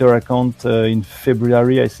my Twitter account in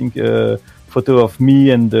February, I think, a photo of me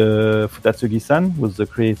and Futatsugi-san, who was the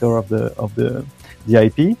creator of the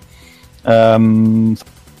IP.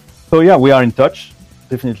 So yeah, we are in touch,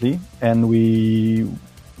 definitely, and we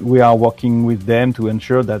are working with them to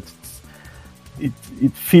ensure that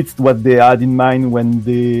it fits what they had in mind when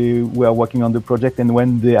they were working on the project, and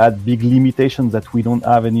when they had big limitations that we don't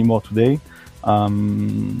have anymore today.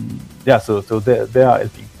 Yeah, so they are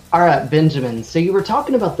helping. All right, Benjamin. So you were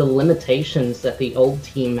talking about the limitations that the old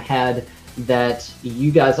team had that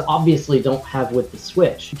you guys obviously don't have with the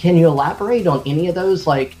Switch. Can you elaborate on any of those?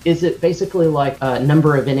 Is it basically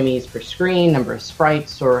number of enemies per screen, number of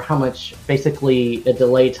sprites, or how much basically a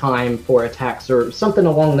delay time for attacks, or something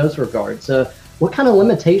along those regards? What kind of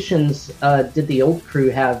limitations did the old crew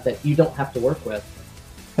have that you don't have to work with?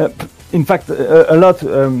 In fact, a lot.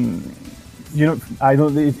 I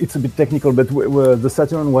don't. It's a bit technical, but the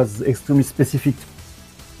Saturn was extremely specific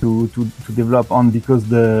to develop on, because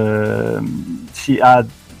it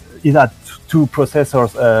had two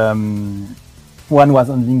processors. One was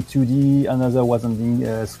handling 2D, another was handling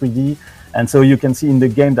 3D, and so you can see in the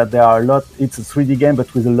game that there are a lot. It's a 3D game,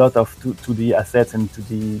 but with a lot of 2D assets and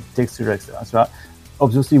 2D texture, etc.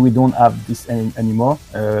 Obviously, we don't have this anymore.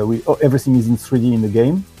 Everything is in 3D in the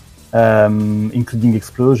game. Including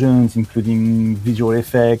explosions, including visual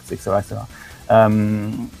effects, etc.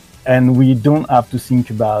 And we don't have to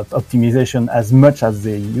think about optimization as much as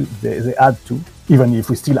they had to, even if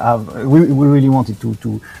we still have. We really wanted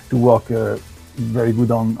to work very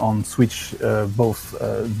good on Switch, both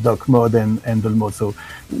dock mode and handle mode. So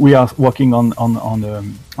we are working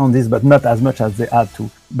on this, but not as much as they had to.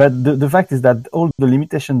 But the fact is that all the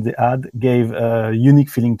limitations they had gave a unique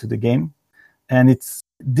feeling to the game, and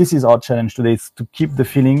this is our challenge today, is to keep the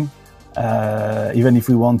feeling, even if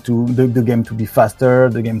we want the game to be faster,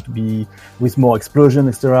 the game to be with more explosion,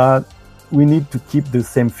 etc. We need to keep the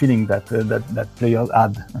same feeling that players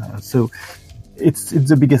had. So it's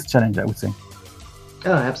the biggest challenge, I would say.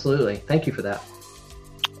 Oh, absolutely. Thank you for that.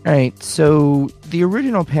 All right, so the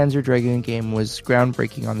original Panzer Dragoon game was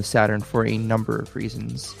groundbreaking on the Saturn for a number of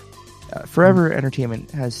reasons. Forever Entertainment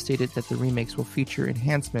has stated that the remakes will feature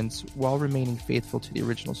enhancements while remaining faithful to the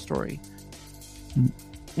original story.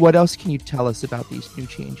 What else can you tell us about these new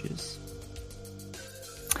changes?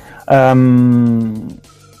 I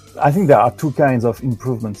think there are two kinds of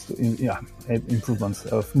improvements. Improvements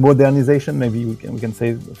of modernization. Maybe we can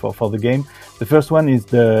say for the game. The first one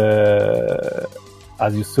is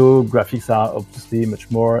as you saw, graphics are obviously much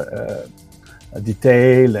more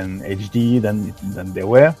detailed and HD than they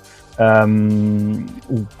were.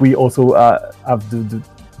 We also have the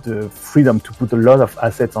freedom to put a lot of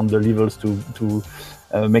assets on the levels to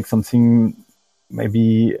make something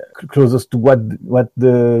maybe closest to what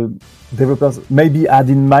the developers maybe had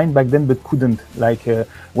in mind back then, but couldn't. Like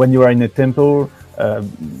when you are in a temple,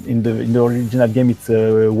 in the original game, it's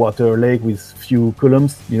a water lake with few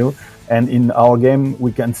columns, And in our game,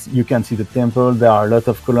 you can see the temple. There are a lot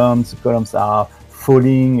of columns. The columns are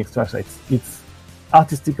falling, etc. So it's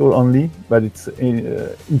artistical only, but it's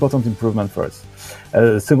an important improvement for us.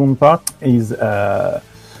 The second part is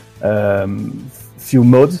few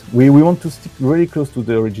mods. We want to stick really close to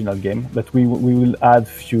the original game, but we will add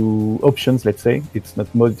few options. Let's say it's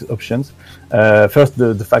not mod options. First,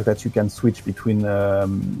 the fact that you can switch between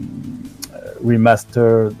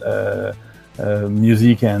remastered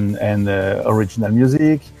music and original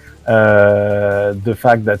music. The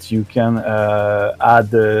fact that you can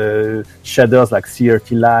add shaders like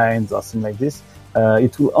CRT lines or something like this.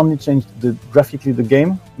 It will only change graphically the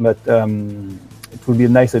game, but it will be a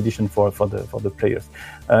nice addition for the players.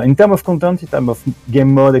 In terms of content, in terms of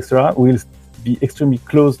game mode, etc., we'll be extremely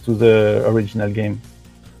close to the original game.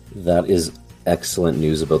 That is excellent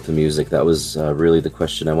news about the music. That was really the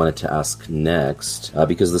question I wanted to ask next,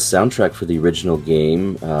 because the soundtrack for the original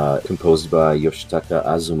game, composed by Yoshitaka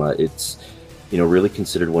Azuma, it's really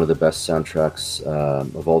considered one of the best soundtracks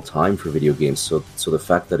of all time for video games. So the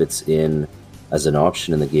fact that it's in as an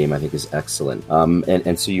option in the game, I think, is excellent.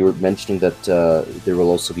 And so you were mentioning that there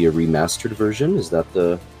will also be a remastered version. Is that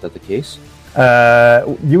the case?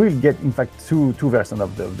 You will get, in fact, two versions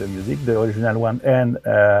of the music, the original one and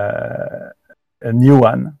a new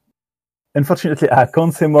one. Unfortunately, I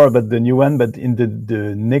can't say more about the new one, but in the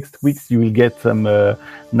next weeks you will get some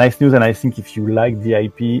nice news. And I think if you like the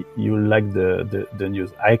IP, you will like the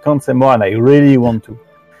news. I can't say more, and I really want to.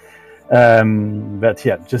 But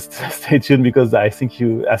yeah, just stay tuned, because I think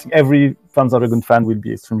every Panzer Dragoon fan will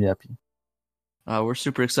be extremely happy. We're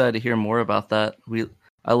super excited to hear more about that.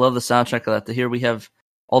 I love the soundtrack of that. To hear we have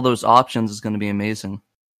all those options is going to be amazing.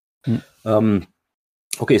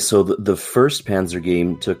 Okay, so the first Panzer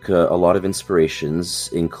game took a lot of inspirations,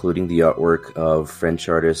 including the artwork of French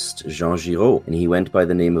artist Jean Giraud, and he went by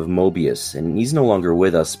the name of Mobius, and he's no longer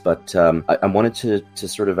with us, but I wanted to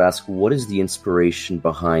sort of ask, what is the inspiration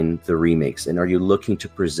behind the remakes, and are you looking to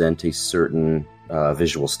present a certain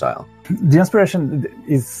visual style? The inspiration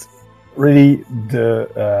is really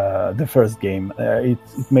the first game. It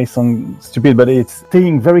may sound stupid, but it's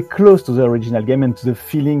staying very close to the original game and to the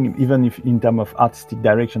feeling, even if in terms of artistic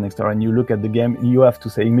direction, etc. And you look at the game, you have to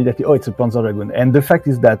say immediately, oh, it's a Panzer Dragoon. And the fact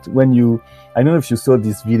is that I don't know if you saw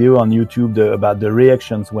this video on YouTube about the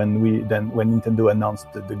reactions when Nintendo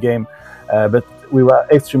announced the game, but we were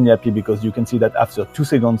extremely happy, because you can see that after 2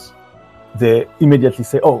 seconds, they immediately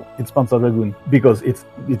say, oh, it's Panzer Dragoon, because it's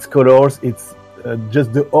colors, it's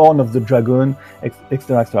just the horn of the dragon,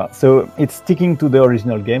 extra. So it's sticking to the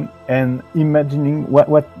original game and imagining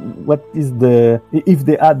what is if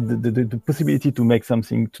they add the possibility to make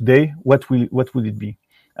something today, what would it be?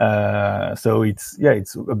 So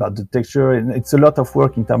it's about the texture, and it's a lot of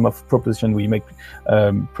work in terms of proposition. We make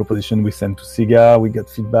proposition, we send to Sega, we get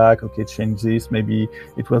feedback. Okay, change this. Maybe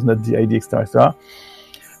it was not the idea, extra.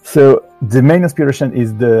 So the main inspiration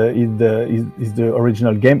is the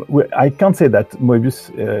original game. I can't say that Mobius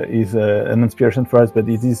is an inspiration for us, but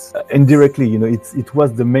it is indirectly. It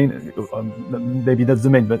was the main, maybe not the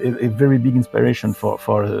main, but a very big inspiration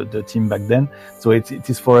for the team back then. So it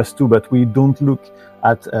is for us too. But we don't look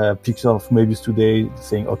at pictures of Mobius today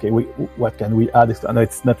saying, okay, what can we add? No,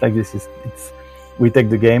 it's not like this. It's we take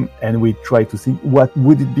the game and we try to see what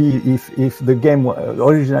would it be if the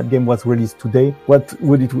original game was released today. What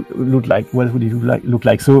would it look like? What would it look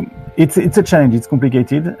like? So it's a challenge. It's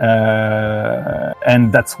complicated,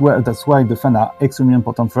 and that's why the fans are extremely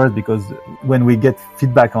important for us, because when we get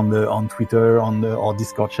feedback on Twitter, on our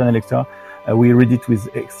Discord channel, etc., we read it with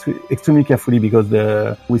extremely carefully, because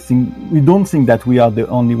we don't think that we are the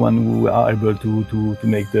only one who are able to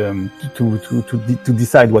make to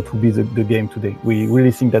decide what will be the game today. We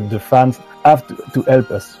really think that the fans have to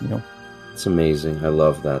help us. It's amazing. I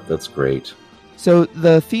love that. That's great. So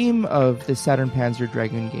the theme of the Saturn Panzer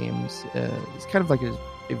Dragoon games is kind of like a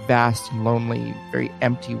vast and lonely, very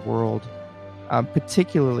empty world,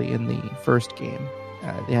 particularly in the first game.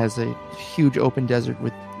 It has a huge open desert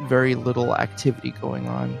with very little activity going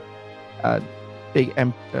on, big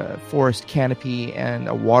forest canopy, and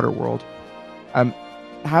a water world.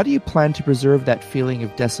 How do you plan to preserve that feeling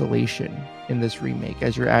of desolation in this remake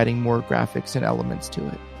as you're adding more graphics and elements to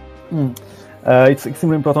it? It's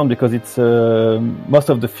extremely important because it's most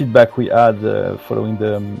of the feedback we had following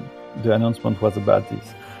the announcement was about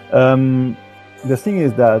this. The thing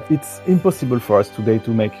is that it's impossible for us today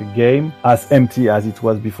to make a game as empty as it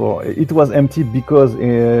was before. It was empty because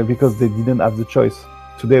they didn't have the choice.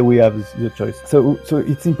 Today we have the choice. So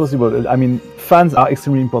it's impossible. I mean, fans are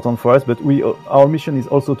extremely important for us, but our mission is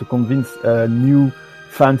also to convince new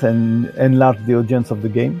fans and enlarge the audience of the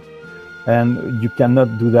game. And you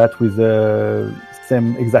cannot do that with the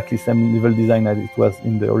exactly same level design as it was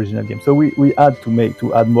in the original game. So we had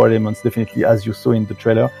to add more elements. Definitely, as you saw in the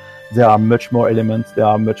trailer, there are much more elements. There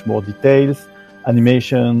are much more details,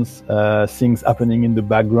 animations, things happening in the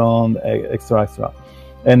background, etc.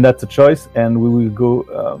 And that's a choice. And we will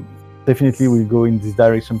go definitely we'll go in this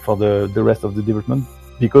direction for the rest of the development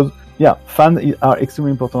because. Yeah, fans are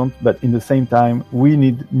extremely important, but in the same time, we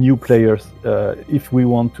need new players if we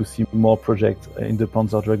want to see more projects in the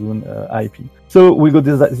Panzer Dragoon IP. So we go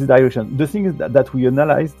this direction. The thing is that we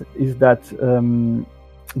analyzed is that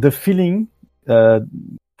the feeling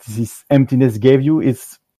this emptiness gave you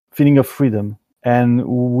is feeling of freedom, and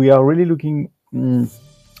we are really looking in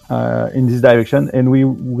this direction, and we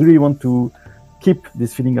really want to keep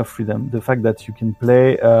this feeling of freedom. The fact that you can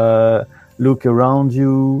play, look around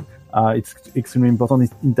you. It's extremely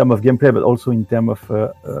important in terms of gameplay, but also in terms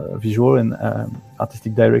of visual and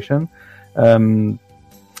artistic direction. And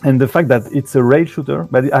the fact that it's a rail shooter,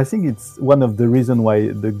 but I think it's one of the reasons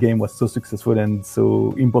why the game was so successful and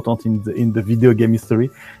so important in the video game history.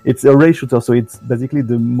 It's a rail shooter, so it's basically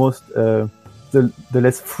the most the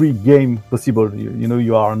less free game possible.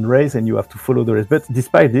 You are on race and you have to follow the race. But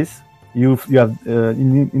despite this, you have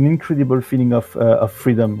an incredible feeling of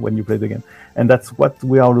freedom when you play the game. And that's what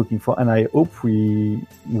we are looking for. And I hope we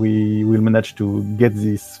will manage to get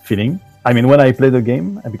this feeling. I mean, when I play the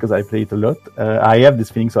game, because I play it a lot, I have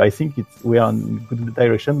this feeling. So I think we are in good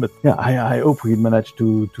direction. But yeah, I hope we manage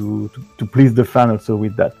to please the fan also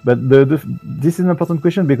with that. But this is an important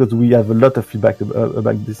question because we have a lot of feedback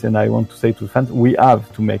about this. And I want to say to fans, we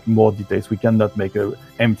have to make more details. We cannot make an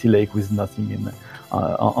empty lake with nothing in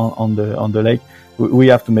on the lake. We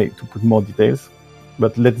have to put more details.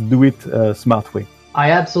 But let's do it a smart way.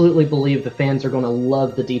 I absolutely believe the fans are going to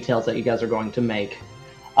love the details that you guys are going to make.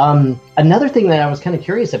 Another thing that I was kind of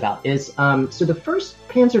curious about is, so the first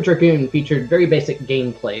Panzer Dragoon featured very basic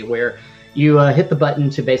gameplay where you hit the button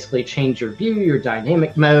to basically change your view, your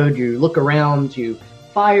dynamic mode, you look around, you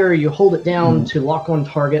fire, you hold it down to lock on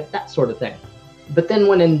target, that sort of thing. But then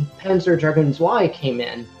when Panzer Dragoon Y came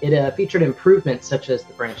in, it featured improvements such as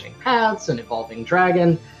the branching paths, an evolving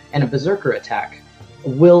dragon, and a berserker attack.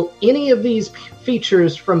 Will any of these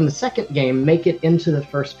features from the second game make it into the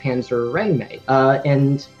first Panzer remake?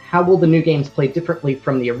 And how will the new games play differently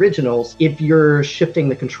from the originals if you're shifting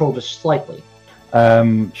the control just slightly?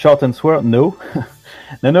 Short answer, no.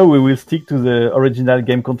 No, we will stick to the original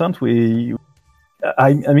game content.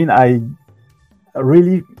 I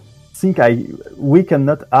really think we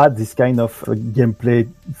cannot add this kind of gameplay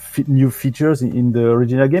new features in the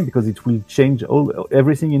original game because it will change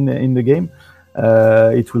everything in the game.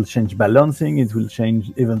 It will change balancing. It will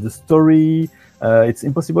change even the story. It's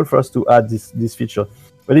impossible for us to add this feature.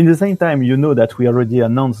 But in the same time, you know that we already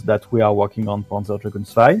announced that we are working on Panzer Dragoon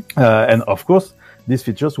 5. And of course, these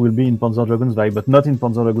features will be in Panzer Dragoon 5, but not in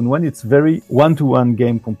Panzer Dragoon 1. It's very one-to-one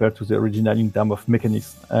game compared to the original in terms of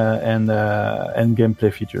mechanics and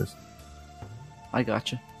gameplay features. I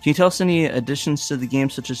gotcha. Can you tell us any additions to the game,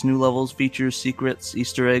 such as new levels, features, secrets,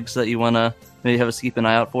 Easter eggs that you want to maybe have us keep an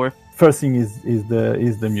eye out for? First thing is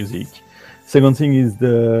the music. Second thing is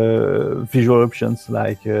the visual options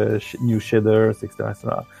like new shaders,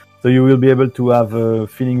 etc. So you will be able to have a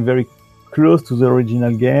feeling very close to the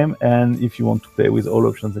original game, and if you want to play with all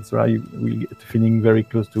options, etc., you will get a feeling very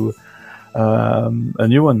close to a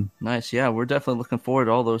new one. Nice, yeah, we're definitely looking forward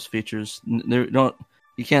to all those features.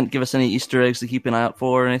 You You can't give us any Easter eggs to keep an eye out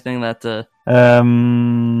for or anything that.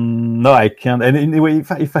 No, I can't. And anyway,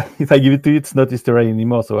 if I give it to you, it's not Easter egg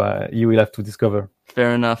anymore. So you will have to discover.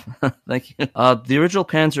 Fair enough. Thank you. The original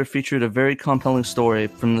Panzer featured a very compelling story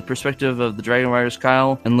from the perspective of the Dragon Riders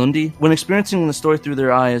Kyle and Lundi. When experiencing the story through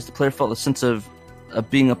their eyes, the player felt a sense of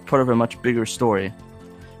being a part of a much bigger story.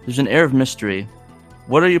 There's an air of mystery.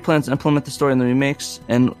 What are your plans to implement the story in the remakes?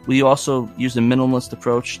 And will you also use a minimalist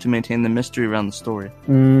approach to maintain the mystery around the story?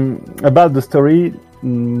 About the story,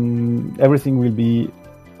 everything will be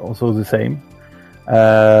also the same.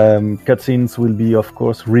 Cutscenes will be, of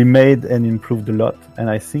course, remade and improved a lot. And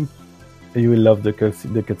I think you will love the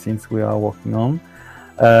cutscenes we are working on.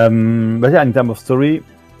 But yeah, in terms of story,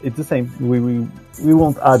 it's the same. We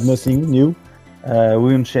won't add nothing new. We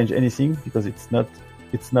won't change anything because it's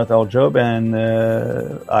not our job, and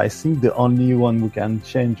I think the only one we can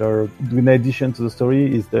change or do in addition to the story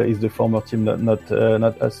is the former team, not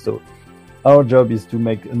us. So our job is to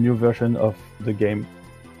make a new version of the game.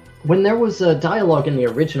 When there was a dialogue in the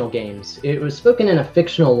original games, it was spoken in a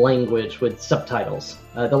fictional language with subtitles.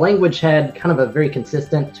 The language had kind of a very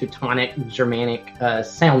consistent Teutonic, Germanic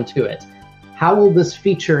sound to it. How will this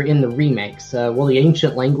feature in the remakes? Will the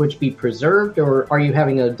ancient language be preserved, or are you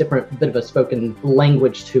having a different bit of a spoken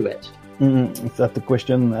language to it? That's the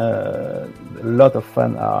question a lot of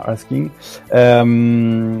fans are asking.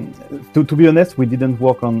 To be honest, we didn't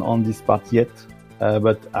work on this part yet,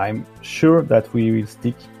 but I'm sure that we will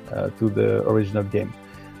stick to the original game.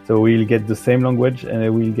 So we'll get the same language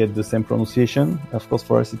and we'll get the same pronunciation. Of course,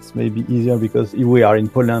 for us, it's maybe easier because we are in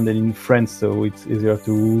Poland and in France, so it's easier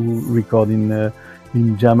to record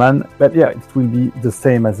in German. But yeah, it will be the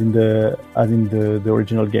same as in the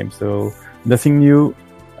original game. So nothing new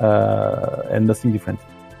and nothing different.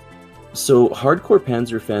 So hardcore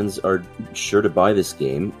Panzer fans are sure to buy this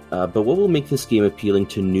game, but what will make this game appealing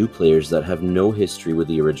to new players that have no history with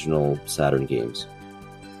the original Saturn games?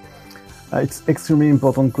 It's extremely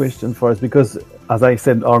important question for us because, as I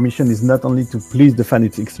said, our mission is not only to please the fan.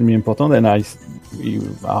 It's extremely important, and we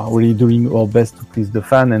are really doing our best to please the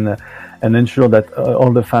fan and ensure that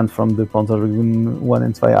all the fans from the Panzer Dragoon 1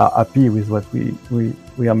 and 5 are happy with what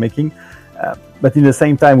we are making. But in the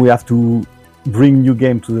same time, we have to bring new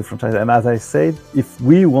game to the franchise. And as I said, if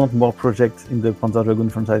we want more projects in the Panzer Dragoon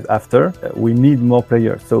franchise after, we need more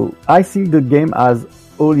players. So I think the game has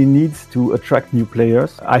all it needs to attract new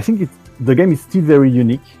players. I think the game is still very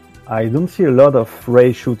unique. I don't see a lot of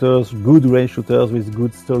race shooters, good race shooters with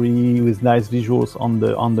good story, with nice visuals on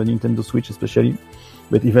the Nintendo Switch especially,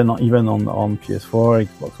 but even on PS4,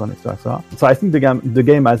 Xbox One, etc. So I think the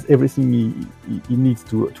game has everything it needs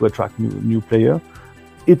to attract new player.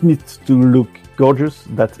 It needs to look gorgeous.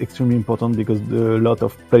 That's extremely important because a lot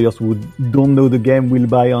of players who don't know the game will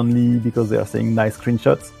buy only because they are seeing nice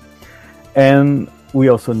screenshots. And we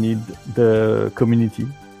also need the community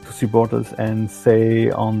to support us and say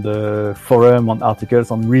on the forum, on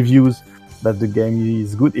articles, on reviews that the game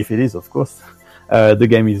is good, if it is, of course. The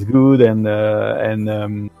game is good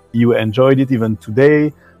and you enjoyed it even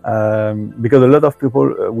today, because a lot of people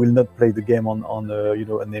will not play the game on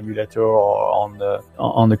an emulator or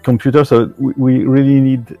on a computer. So we really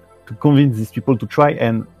need to convince these people to try,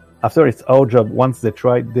 and after it's our job. Once they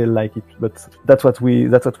try, they like it. But that's what we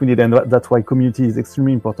need, and that's why community is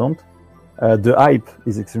extremely important. The hype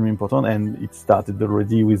is extremely important, and it started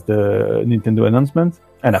already with the Nintendo announcement.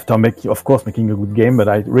 And after making a good game, but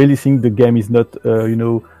I really think the game is not,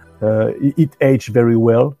 it aged very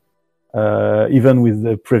well, even with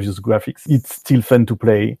the previous graphics. It's still fun to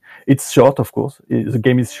play. It's short, of course. The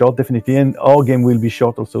game is short, definitely, and our game will be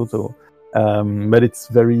short also. So, but it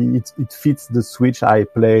fits the Switch. I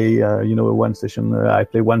play, one session. I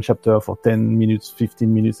play one chapter for 10 minutes,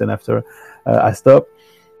 15 minutes, and after I stop.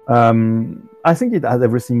 I think it has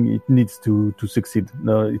everything it needs to succeed.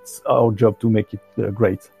 No, it's our job to make it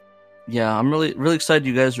great. Yeah, I'm really, really excited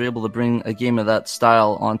you guys were able to bring a game of that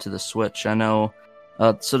style onto the Switch. I know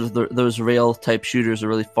sort of those rail type shooters are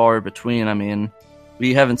really far between. I mean,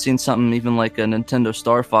 we haven't seen something even like a Nintendo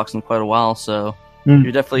Star Fox in quite a while, so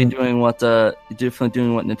you're definitely doing what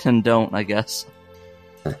Nintendo don't, I guess.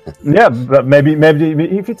 Yeah, but maybe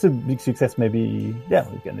if it's a big success, maybe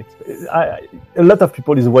we can expect. A lot of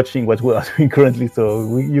people is watching what we are doing currently,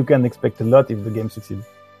 so you can expect a lot if the game succeeds.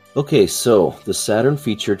 Okay, so the Saturn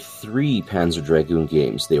featured 3 Panzer Dragoon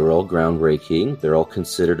games. They were all groundbreaking. They're all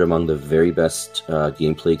considered among the very best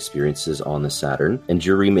gameplay experiences on the Saturn. And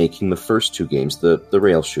you're remaking the first 2 games, the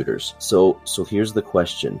rail shooters. So here's the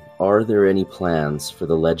question: are there any plans for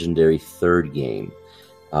the legendary 3rd game?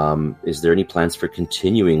 Is there any plans for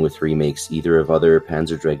continuing with remakes, either of other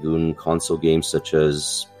Panzer Dragoon console games, such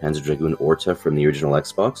as Panzer Dragoon Orta from the original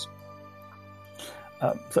Xbox?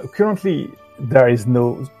 So currently, there is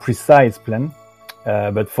no precise plan,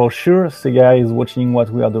 but for sure, Sega is watching what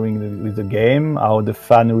we are doing with the game, how the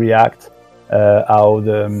fans react, how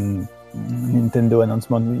the Nintendo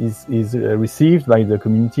announcement is received by the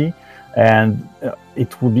community, and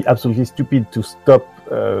it would be absolutely stupid to stop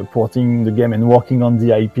porting the game and working on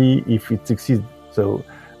the IP if it succeeds. So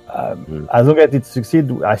as long as it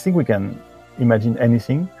succeeds, I think we can imagine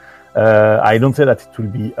anything. I don't say that it will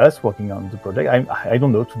be us working on the project. I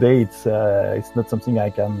don't know. Today it's not something I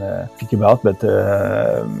can speak about, but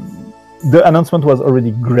the announcement was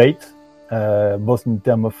already great, both in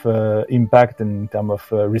terms of impact and in terms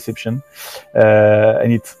of reception,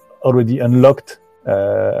 and it's already unlocked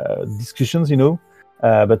discussions,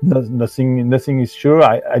 but nothing is sure.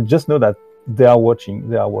 I just know that they are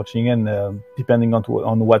watching, and depending on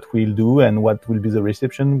what we'll do and what will be the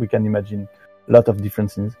reception, we can imagine a lot of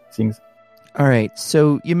different things. All right.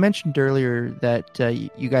 So you mentioned earlier that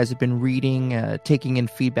you guys have been reading, taking in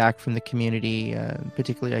feedback from the community,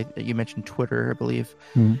 particularly you mentioned Twitter, I believe.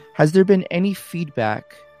 Mm-hmm. Has there been any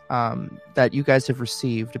feedback that you guys have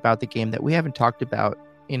received about the game that we haven't talked about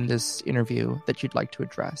in this interview that you'd like to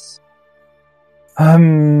address?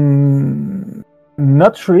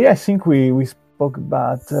 Not really. I think we spoke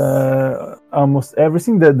about almost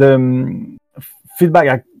everything. The feedback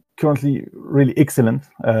are currently really excellent.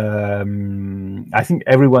 I think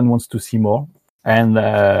everyone wants to see more, and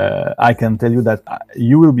I can tell you that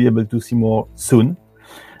you will be able to see more soon.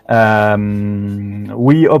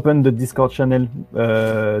 We opened the Discord channel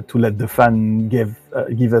to let the fan give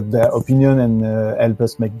us their opinion and help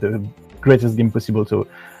us make the greatest game possible. So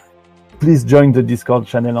please join the Discord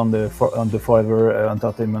channel on the Forever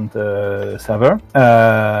Entertainment server.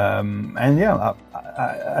 And yeah,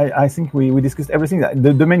 I think we discussed everything.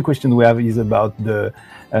 The main question we have is about the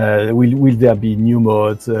will there be new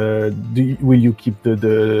modes? Will you keep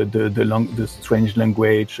the strange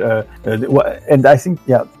language? And I think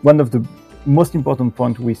one of the most important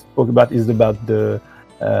points we spoke about is about the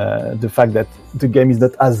fact that the game is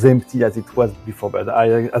not as empty as it was before. But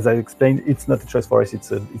as I explained, it's not a choice for us;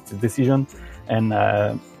 it's a decision, and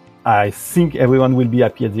I think everyone will be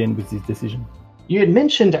happy at the end with this decision. You had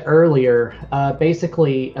mentioned earlier,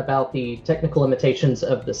 basically about the technical limitations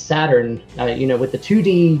of the Saturn, with the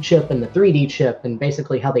 2D chip and the 3D chip, and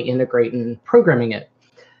basically how they integrate in programming it.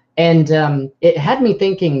 And it had me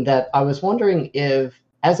thinking that I was wondering if,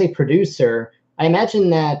 as a producer, I imagine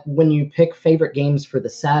that when you pick favorite games for the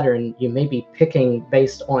Saturn, you may be picking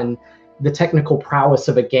based on the technical prowess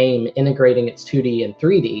of a game integrating its 2D and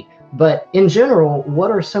 3D. But in general,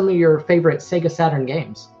 what are some of your favorite Sega Saturn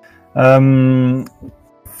games?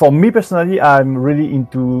 For me personally, I'm really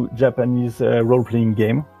into Japanese role-playing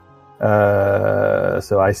game.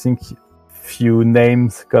 So I think few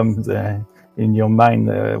names come in your mind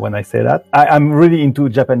when I say that. I'm really into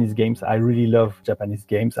Japanese games. I really love Japanese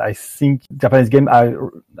games. I think Japanese games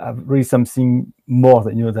are really something more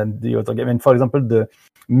than the other game. And for example, the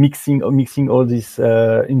mixing all these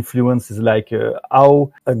influences, like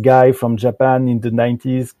how a guy from Japan in the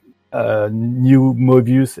 90s knew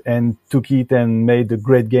Mobius and took it and made a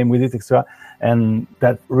great game with it, etc. And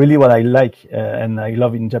that's really what I like and I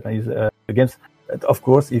love in Japanese games. Of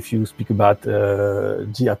course, if you speak about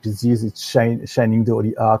JRPGs, it's Shining the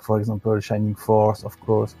Holy Ark, for example, Shining Force, of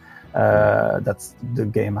course. That's the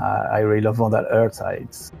game I really love. On that Earth,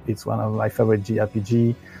 it's one of my favorite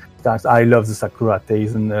JRPG. I love the Sakura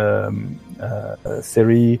Taisen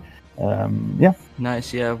series. Yeah.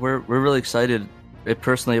 Nice. Yeah, we're really excited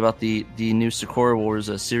personally about the new Sakura Wars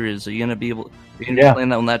series. Are you gonna be playing that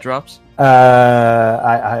when that drops?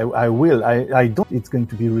 I will. I don't. It's going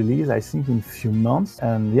to be released, I think, in a few months.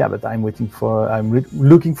 And but I'm looking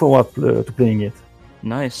forward to playing it.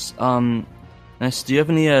 Nice. Nice. Do you have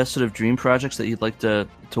any sort of dream projects that you'd like to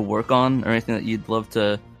work on, or anything that you'd love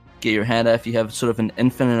to get your hand at if you have sort of an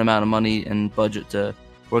infinite amount of money and budget to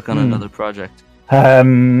work on another project?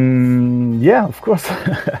 Yeah, of course.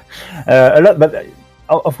 A lot, but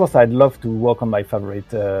of course I'd love to work on my favorite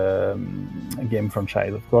game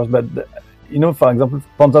franchise, of course. But for example,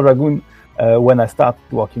 Panzer Dragoon, when I started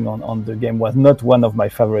working on the game, was not one of my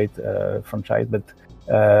favorite franchise. But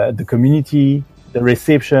the community, the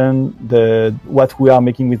reception, what we are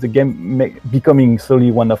making with the game, becoming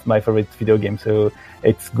slowly one of my favorite video games. So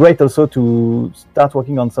it's great also to start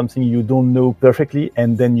working on something you don't know perfectly,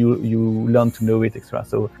 and then you learn to know it extra.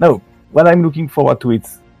 So no, what I'm looking forward to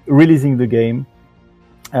is releasing the game,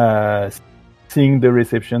 seeing the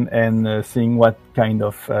reception and seeing what kind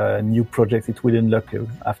of new projects it will unlock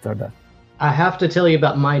after that. I have to tell you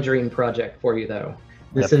about my dream project for you, though.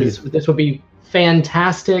 This would be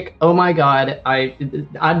fantastic. Oh my God,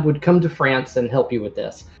 I would come to France and help you with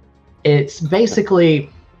this. It's basically,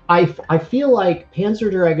 I feel like Panzer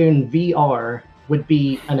Dragoon VR would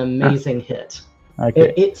be an amazing hit.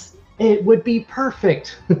 Okay. It would be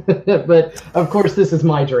perfect. But of course, this is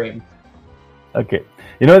my dream. Okay.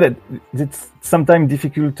 You know that it's sometimes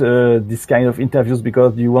difficult, this kind of interviews,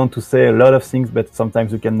 because you want to say a lot of things, but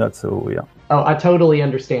sometimes you cannot, so yeah. Oh, I totally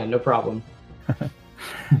understand. No problem.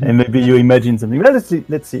 And maybe you imagine something. Well,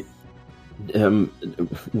 let's see.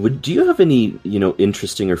 Do you have any,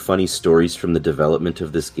 interesting or funny stories from the development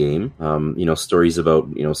of this game? Stories about,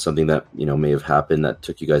 something that, may have happened that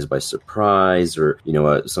took you guys by surprise, or,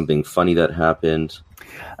 something funny that happened?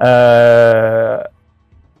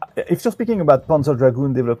 If you're speaking about Panzer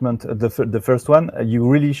Dragoon development, the first one, you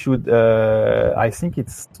really should, I think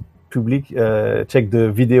it's public, check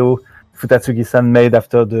the video Futatsugi-san made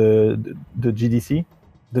after the GDC,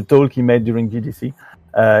 the talk he made during GDC.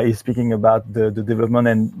 He's speaking about the development,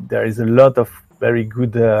 and there is a lot of very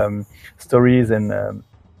good stories and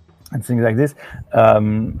things like this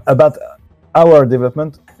about our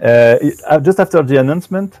development. Just after the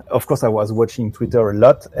announcement, of course, I was watching Twitter a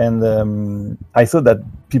lot, and I saw that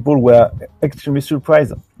people were extremely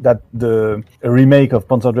surprised that the remake of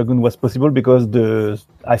Panzer Dragoon was possible, because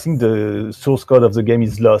I think the source code of the game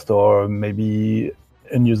is lost, or maybe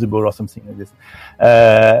unusable or something like this.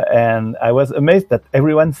 And I was amazed that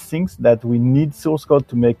everyone thinks that we need source code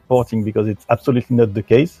to make porting, because it's absolutely not the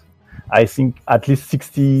case. I think at least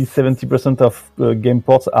 60-70% of game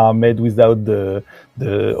ports are made without the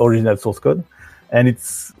original source code. And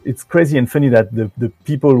it's crazy and funny that the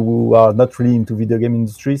people who are not really into video game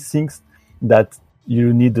industry thinks that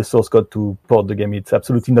you need the source code to port the game. It's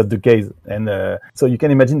absolutely not the case. And so you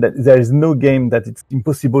can imagine that there is no game that it's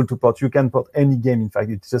impossible to port. You can port any game. In fact,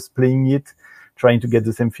 it's just playing it, trying to get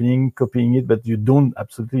the same feeling, copying it, but you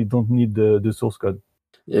absolutely don't need the source code.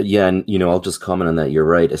 Yeah, and I'll just comment on that. You're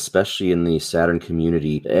right, especially in the Saturn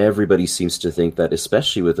community. Everybody seems to think that,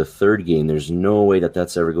 especially with the third game, there's no way that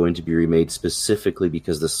that's ever going to be remade, specifically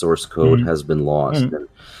because the source code has been lost.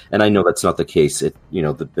 And I know that's not the case.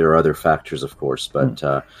 There are other factors, of course, but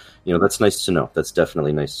that's nice to know. That's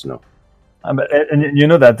definitely nice to know. And you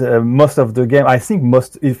know that most of the game, I think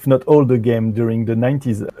most, if not all the game during the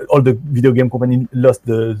 90s, all the video game companies lost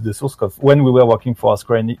the source code. When we were working for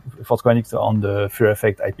Square Enix on the Fear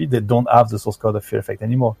Effect IP, they don't have the source code of Fear Effect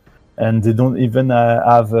anymore. And they don't even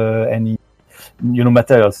have any,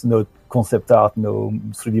 materials, no concept art, no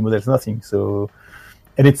 3D models, nothing. So,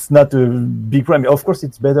 and it's not a big problem. Of course,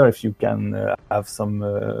 it's better if you can have some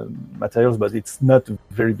materials, but it's not a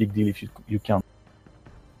very big deal if you can.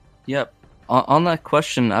 Yep. On that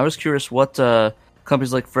question, I was curious what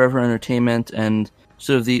companies like Forever Entertainment and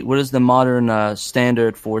sort of what is the modern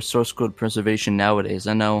standard for source code preservation nowadays?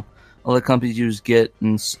 I know all the companies use Git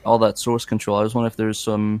and all that source control. I was wondering if there's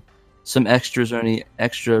some extras or any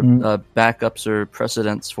extra backups or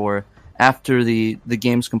precedents for after the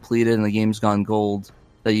game's completed and the game's gone gold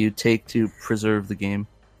that you take to preserve the game.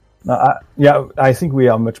 I think we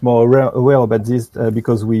are much more aware about this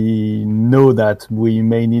because we know that we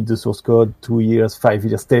may need the source code 2 years, 5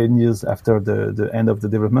 years, 10 years after the end of the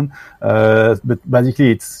development. But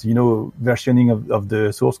basically, it's versioning of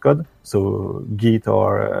the source code, so Git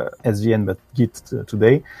or SVN, but Git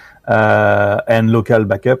today, and local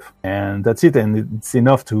backup, and that's it. And it's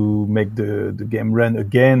enough to make the game run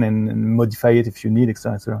again and modify it if you need,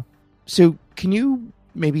 etc. So, can you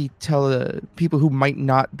maybe tell the people who might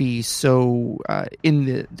not be so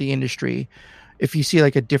in the industry if you see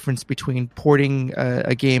like a difference between porting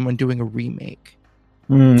a game and doing a remake?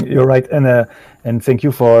 You're right, and thank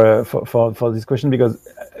you for this question, because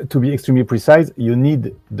to be extremely precise, you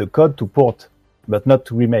need the code to port, but not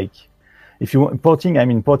to remake. If you want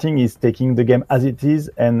porting is taking the game as it is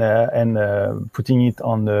and putting it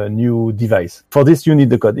on a new device. For this, you need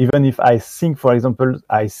the code. Even if I think, for example,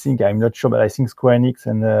 I'm not sure, but I think Square Enix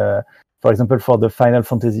and, for example, for the Final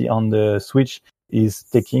Fantasy on the Switch is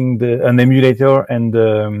taking an emulator and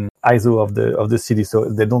the ISO of the CD, so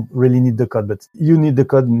they don't really need the code, but you need the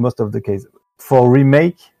code in most of the case. For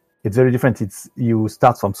remake, it's very different. You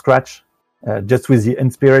start from scratch. Just with the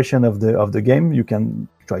inspiration of the game, you can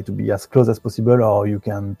try to be as close as possible, or you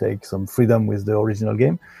can take some freedom with the original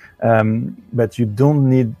game. But you don't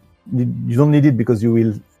need it, because you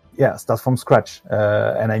will start from scratch.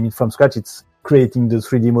 And I mean from scratch, it's creating the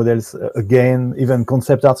 3D models again, even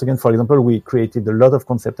concept arts again. For example, we created a lot of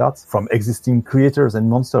concept arts from existing creators and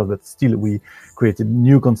monsters, but still we created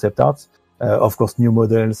new concept arts. Of course, new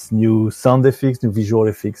models, new sound effects, new visual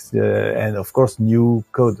effects, and of course, new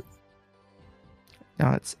code.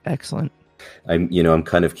 Oh, it's excellent. I'm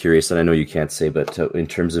kind of curious, and I know you can't say, but in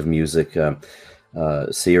terms of music,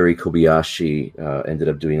 Sayori Kobayashi ended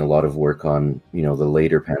up doing a lot of work on, the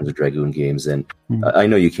later Panzer Dragoon games, and I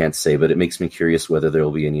know you can't say, but it makes me curious whether there will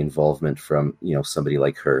be any involvement from, somebody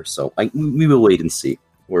like her. So we will wait and see.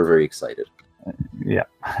 We're very excited. Yeah,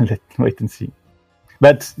 let's wait and see.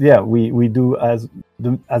 But yeah, we do as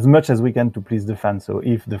much as we can to please the fans. So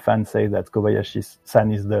if the fans say that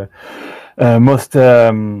Kobayashi-san is the most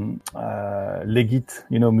legit,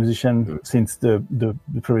 musician since the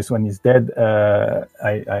previous one is dead,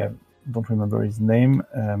 I don't remember his name.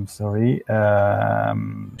 Sorry.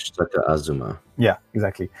 Shitaka Azuma. Yeah,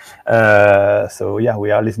 exactly. So yeah, we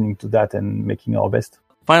are listening to that and making our best.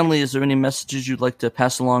 Finally, is there any messages you'd like to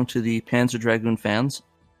pass along to the Panzer Dragoon fans?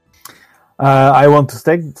 I want to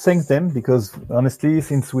thank them because honestly,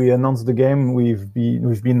 since we announced the game, we've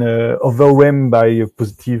been overwhelmed by a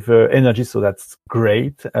positive energy. So that's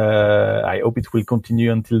great. I hope it will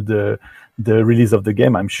continue until the release of the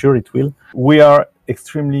game. I'm sure it will. We are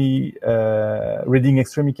extremely reading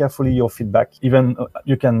extremely carefully your feedback. Even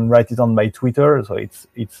you can write it on my Twitter. So it's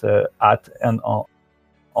at and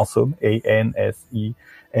awesome ANSEAUME.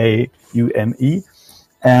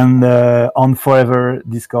 And on Forever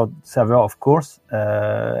Discord server, of course.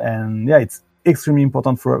 And yeah, it's extremely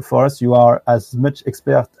important for us. You are as much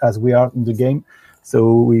expert as we are in the game,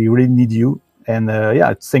 so we really need you. And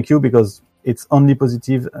yeah, thank you because it's only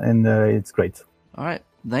positive and it's great. All right,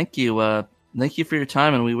 thank you. Thank you for your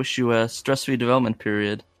time, and we wish you a stress-free development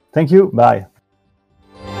period. Thank you. Bye.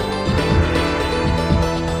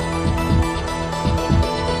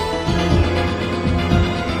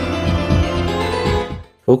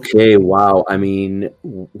 Okay, wow. I mean,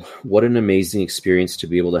 what an amazing experience to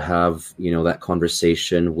be able to have, that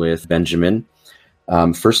conversation with Benjamin.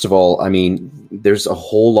 First of all, I mean, there's a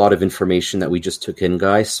whole lot of information that we just took in,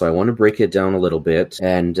 guys. So I want to break it down a little bit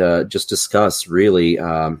and just discuss really,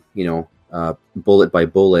 bullet by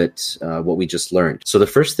bullet, what we just learned. So the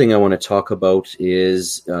first thing I want to talk about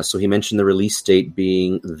is, so he mentioned the release date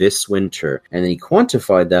being this winter, and then he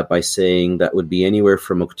quantified that by saying that would be anywhere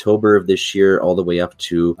from October of this year all the way up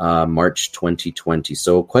to March 2020.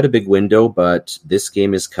 So quite a big window, but this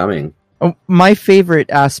game is coming. My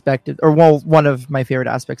favorite aspect, one of my favorite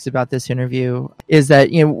aspects about this interview is that,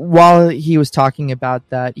 while he was talking about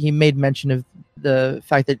that, he made mention of the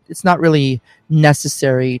fact that it's not really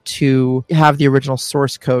necessary to have the original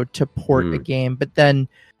source code to port a game, but then,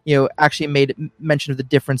 actually made mention of the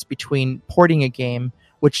difference between porting a game,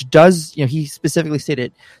 which does, he specifically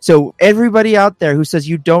stated, so everybody out there who says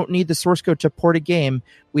you don't need the source code to port a game,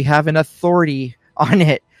 we have an authority on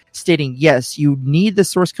it stating, yes, you need the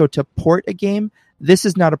source code to port a game. This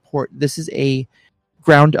is not a port. This is a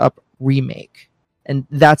ground up remake. And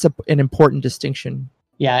that's an important distinction.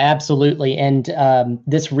 Yeah, absolutely. And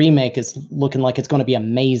this remake is looking like it's going to be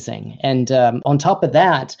amazing. And on top of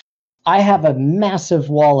that, I have a massive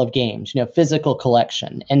wall of games, physical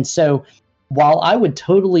collection. And so while I would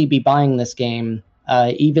totally be buying this game,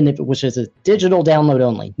 even if it was just a digital download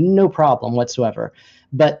only, no problem whatsoever.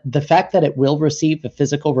 But the fact that it will receive a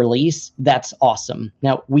physical release, that's awesome.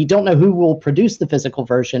 Now, we don't know who will produce the physical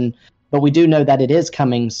version, but we do know that it is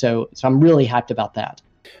coming. So I'm really hyped about that.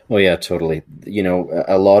 Oh, yeah, totally.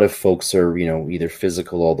 A lot of folks are, either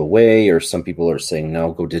physical all the way, or some people are saying,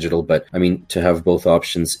 no, go digital. But I mean, to have both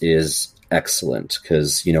options is excellent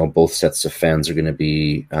because, both sets of fans are going to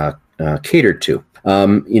be catered to.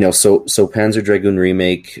 So Panzer Dragoon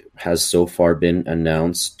Remake has so far been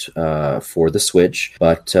announced for the Switch,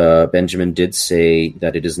 but Benjamin did say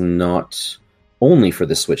that it is not only for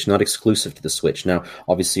the Switch, not exclusive to the Switch. Now,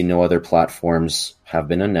 obviously, no other platforms have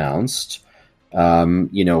been announced.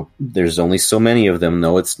 There's only so many of them,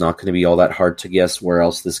 though. It's not going to be all that hard to guess where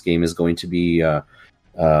else this game is going to be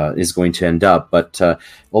end up. But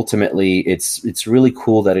ultimately, it's really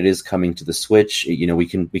cool that it is coming to the Switch. We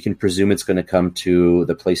can presume it's going to come to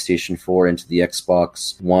the PlayStation 4 and to the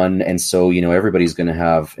Xbox One, and so everybody's going to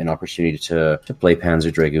have an opportunity to play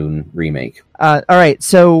Panzer Dragoon Remake. All right.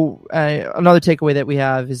 So another takeaway that we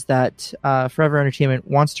have is that Forever Entertainment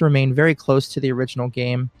wants to remain very close to the original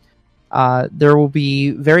game. There will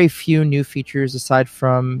be very few new features aside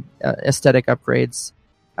from aesthetic upgrades.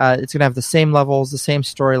 It's going to have the same levels, the same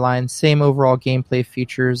storyline, same overall gameplay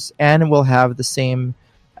features, and it will have the same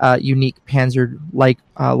unique Panzer-like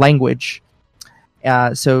language.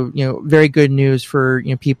 So, very good news for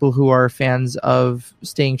people who are fans of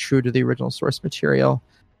staying true to the original source material.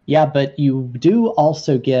 Yeah, but you do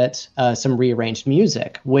also get some rearranged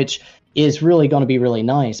music, which is really going to be really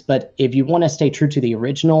nice. But if you want to stay true to the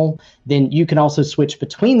original, then you can also switch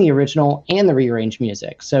between the original and the rearranged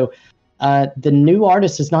music. So the new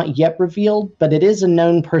artist is not yet revealed, but it is a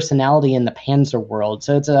known personality in the Panzer world.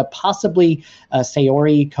 So it's possibly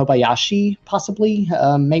Sayori Kobayashi, possibly,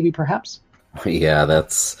 maybe, perhaps. Yeah,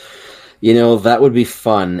 that's, that would be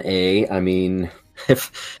fun, eh? I mean,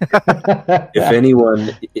 if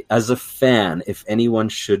anyone, as a fan, if anyone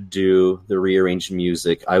should do the rearranged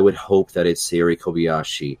music, I would hope that it's Sayori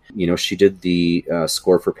Kobayashi. She did the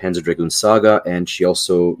score for Panzer Dragoon Saga, and she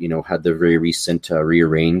also, had the very recent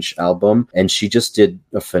Rearrange album, and she just did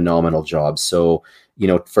a phenomenal job. So,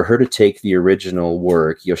 for her to take the original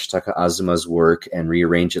work, Yoshitaka Azuma's work, and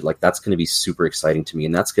rearrange it, that's going to be super exciting to me,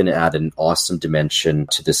 and that's going to add an awesome dimension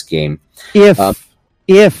to this game.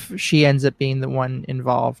 If she ends up being the one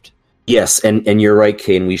involved. Yes, and you're right,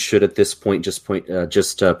 Kane. We should at this point just point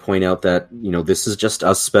out that this is just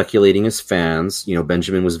us speculating as fans.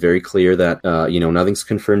 Benjamin was very clear that nothing's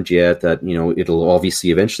confirmed yet. That it'll obviously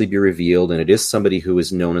eventually be revealed, and it is somebody who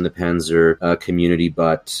is known in the Panzer community.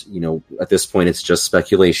 But at this point, it's just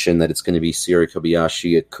speculation that it's going to be Sayori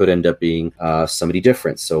Kobayashi. It could end up being somebody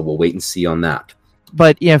different. So we'll wait and see on that.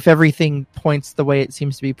 But if everything points the way it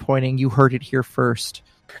seems to be pointing, you heard it here first.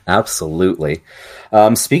 Absolutely.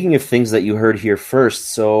 Speaking of things that you heard here first,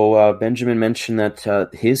 so Benjamin mentioned that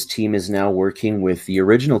his team is now working with the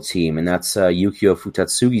original team, and that's Yukio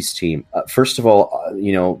Futatsugi's team. First of all,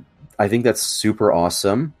 I think that's super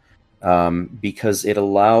awesome. Because it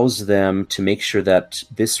allows them to make sure that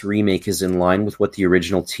this remake is in line with what the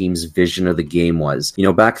original team's vision of the game was.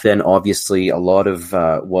 Back then, obviously, a lot of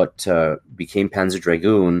what became Panzer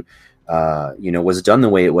Dragoon, was done the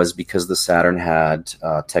way it was because the Saturn had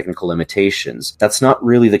technical limitations. That's not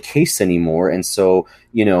really the case anymore, and so,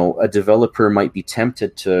 a developer might be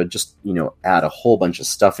tempted to just, add a whole bunch of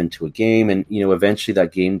stuff into a game, and, eventually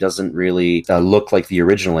that game doesn't really look like the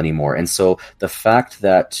original anymore. And so the fact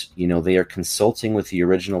that, they are consulting with the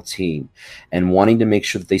original team and wanting to make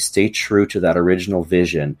sure that they stay true to that original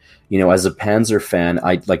vision, as a Panzer fan,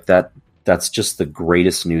 I like that. That's just the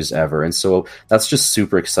greatest news ever. And so that's just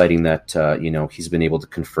super exciting that, he's been able to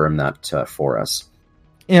confirm that for us.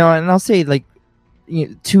 And I'll say,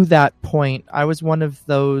 to that point, I was one of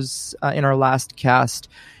those in our last cast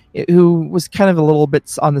who was kind of a little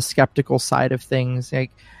bit on the skeptical side of things.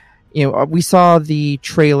 We saw the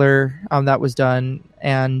trailer that was done,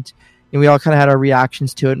 and we all kind of had our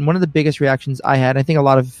reactions to it. And one of the biggest reactions I had, I think a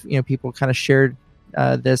lot of people kind of shared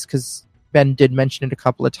this because Ben did mention it a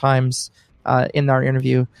couple of times in our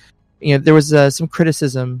interview. There was some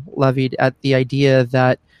criticism levied at the idea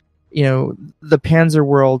that the Panzer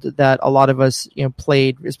world that a lot of us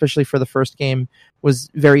played, especially for the first game, was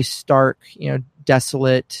very stark,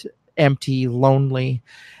 desolate, empty, lonely,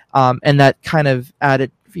 and that kind of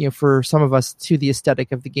added for some of us to the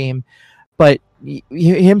aesthetic of the game. But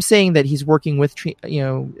him saying that he's working with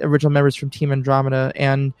original members from Team Andromeda,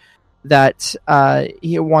 and that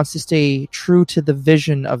he wants to stay true to the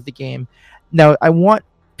vision of the game. Now, I want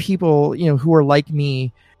people, who are like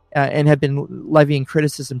me and have been levying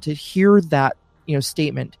criticism to hear that,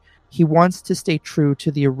 statement. He wants to stay true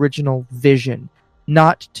to the original vision,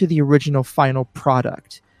 not to the original final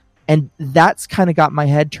product. And that's kind of got my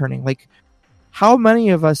head turning. How many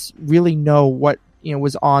of us really know what,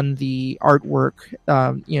 was on the artwork,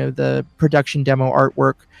 the production demo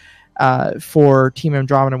artwork for Team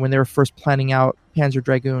Andromeda when they were first planning out Panzer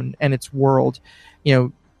Dragoon and its world?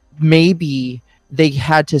 Maybe they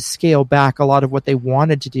had to scale back a lot of what they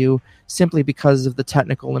wanted to do simply because of the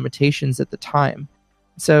technical limitations at the time.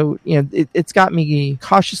 So, it's got me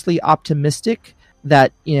cautiously optimistic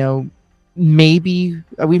that, maybe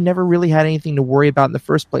we've never really had anything to worry about in the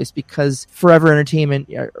first place, because Forever Entertainment,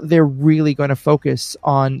 they're really going to focus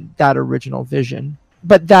on that original vision.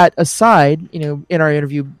 But that aside, in our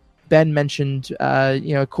interview, Ben mentioned,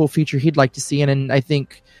 a cool feature he'd like to see. And I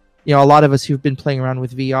think, a lot of us who've been playing around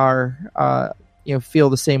with VR, feel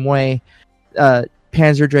the same way.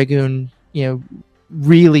 Panzer Dragoon,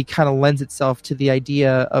 really kind of lends itself to the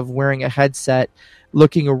idea of wearing a headset,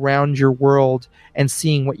 looking around your world and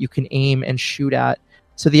seeing what you can aim and shoot at.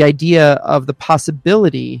 So the idea of the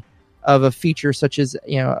possibility of a feature such as,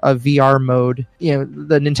 a VR mode,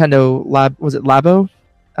 the Nintendo Labo,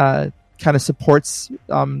 kind of supports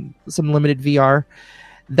some limited VR.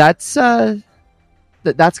 That's kind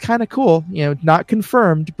of cool. Not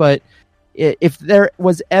confirmed, but if there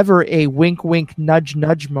was ever a wink, wink, nudge,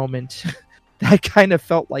 nudge moment that kind of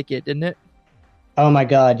felt like it, didn't it? Oh my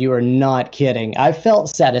God, you are not kidding. I felt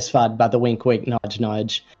satisfied by the wink, wink, nudge,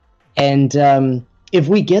 nudge. And if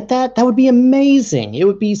we get that, that would be amazing. It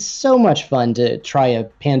would be so much fun to try a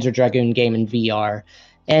Panzer Dragoon game in VR.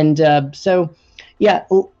 And so, yeah,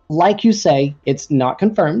 like you say, it's not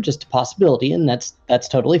confirmed, just a possibility, and that's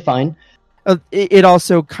totally fine. It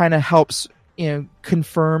also kind of helps,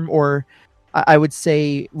 confirm, or I would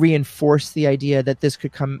say reinforce the idea that this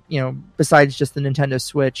could come, besides just the Nintendo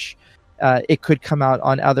Switch, it could come out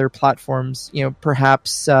on other platforms,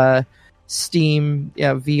 perhaps Steam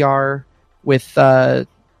VR with the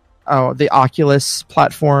Oculus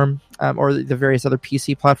platform, or the various other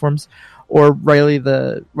PC platforms, or really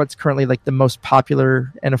what's currently like the most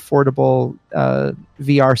popular and affordable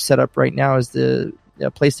VR setup right now is the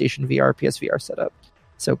PlayStation VR, PSVR setup.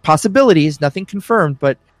 So possibilities, nothing confirmed,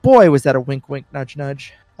 but boy, was that a wink, wink, nudge,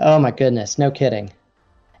 nudge. Oh my goodness, no kidding.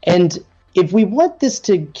 And if we want this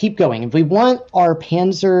to keep going, if we want our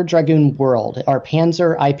Panzer Dragoon world, our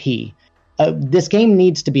Panzer IP, this game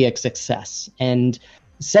needs to be a success. And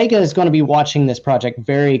Sega is going to be watching this project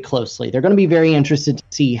very closely. They're going to be very interested to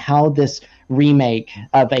see how this remake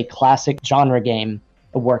of a classic genre game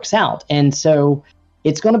works out. And so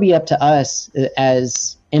it's going to be up to us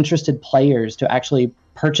as interested players to actually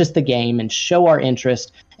purchase the game and show our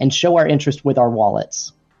interest with our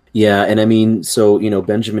wallets. Yeah, and I mean, so,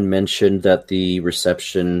 Benjamin mentioned that the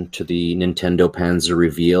reception to the Nintendo Panzer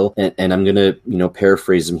reveal, and I'm going to,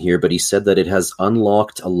 paraphrase him here, but he said that it has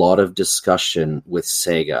unlocked a lot of discussion with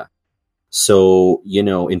Sega. So,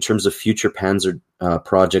 in terms of future Panzer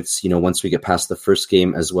projects, once we get past the first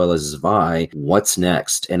game as well as Zwei, what's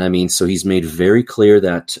next? And I mean, so he's made very clear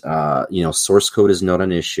that, source code is not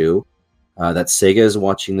an issue. That Sega is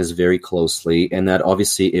watching this very closely, and that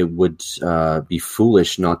obviously it would be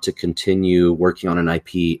foolish not to continue working on an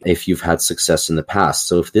IP if you've had success in the past.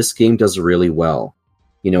 So if this game does really well,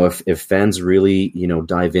 if fans really,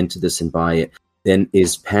 dive into this and buy it, then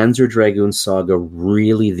is Panzer Dragoon Saga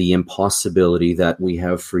really the impossibility that we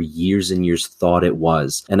have for years and years thought it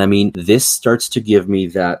was? And I mean, this starts to give me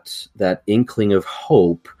that inkling of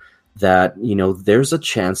hope that, there's a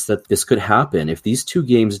chance that this could happen. If these two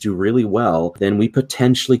games do really well, then we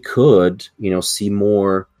potentially could, see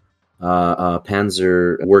more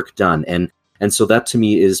Panzer work done. And so that to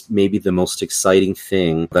me is maybe the most exciting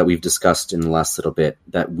thing that we've discussed in the last little bit,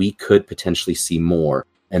 that we could potentially see more.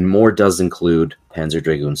 And more does include Panzer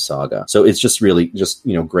Dragoon Saga. So it's just really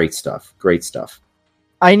great stuff. Great stuff.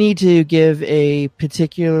 I need to give a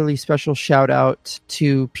particularly special shout out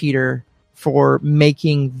to Peter for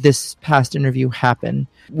making this past interview happen.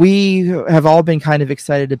 We have all been kind of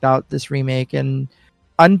excited about this remake, and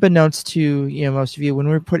unbeknownst to most of you, when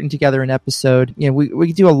we're putting together an episode,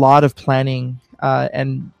 we do a lot of planning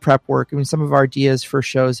and prep work. I mean, some of our ideas for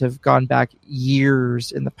shows have gone back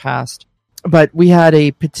years in the past, but we had a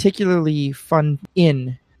particularly fun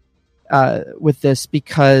with this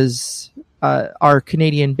because our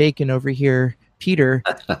Canadian bacon over here, Peter,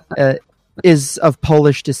 is of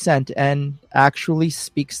Polish descent and actually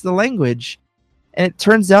speaks the language. And it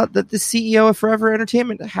turns out that the CEO of Forever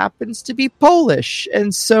Entertainment happens to be Polish.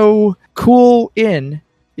 And so cool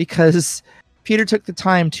because Peter took the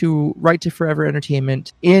time to write to Forever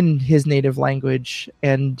Entertainment in his native language.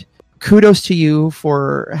 And kudos to you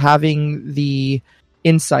for having the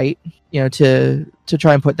insight, to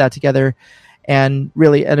try and put that together. And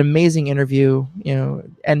really an amazing interview,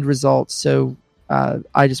 end result. So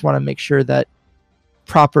I just want to make sure that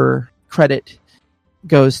proper credit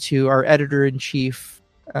goes to our editor-in-chief,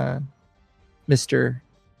 Mr.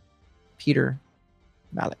 Peter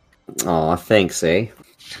Malik. Aw, thanks, eh?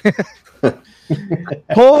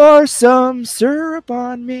 Pour some syrup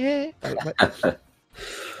on me.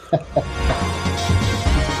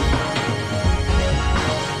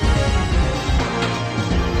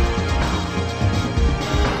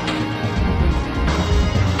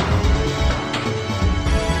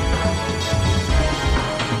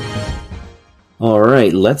 All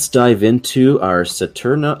right, let's dive into our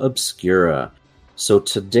Saturna Obscura. So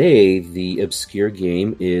today, the obscure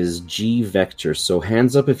game is G Vector. So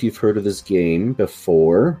hands up if you've heard of this game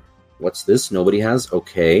before. What's this? Nobody has?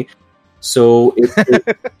 Okay. So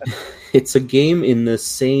it's a game in the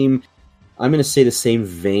same, I'm going to say the same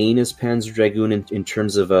vein as Panzer Dragoon in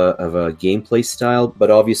terms of a gameplay style, but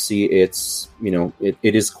obviously it's, it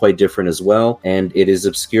is quite different as well, and it is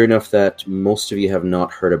obscure enough that most of you have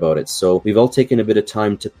not heard about it. So we've all taken a bit of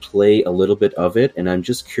time to play a little bit of it, and I'm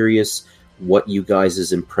just curious what you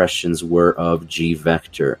guys' impressions were of G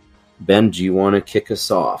Vector. Ben, do you want to kick us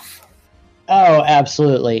off? Oh,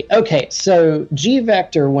 absolutely. Okay, so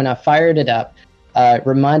G-Vector, when I fired it up,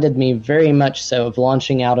 reminded me very much so of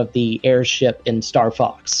launching out of the airship in Star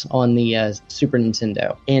Fox on the Super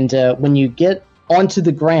Nintendo. And when you get onto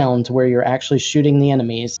the ground where you're actually shooting the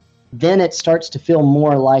enemies, then it starts to feel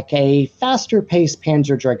more like a faster-paced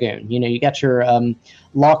Panzer Dragoon. You know, you got your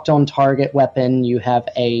locked-on-target weapon, you have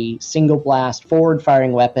a single-blast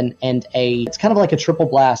forward-firing weapon, and it's kind of like a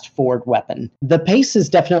triple-blast forward weapon. The pace is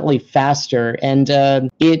definitely faster, and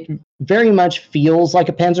it very much feels like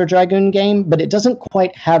a Panzer Dragoon game, but it doesn't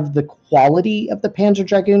quite have the quality of the Panzer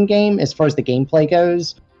Dragoon game as far as the gameplay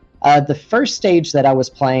goes. The first stage that I was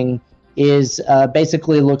playing is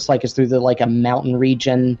basically looks like it's through a mountain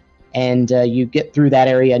region, and you get through that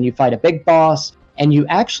area and you fight a big boss, and you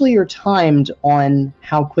actually are timed on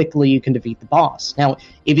how quickly you can defeat the boss. Now,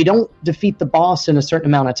 if you don't defeat the boss in a certain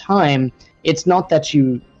amount of time, it's not that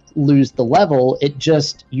you lose the level, it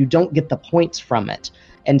just, you don't get the points from it.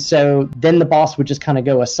 And so then the boss would just kind of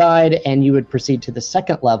go aside, and you would proceed to the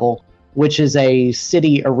second level, which is a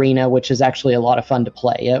city arena, which is actually a lot of fun to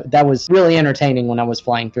play. That was really entertaining when I was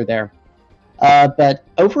flying through there. But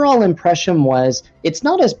overall impression was, it's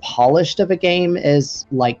not as polished of a game as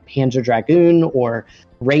like Panzer Dragoon or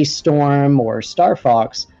Race Storm or Star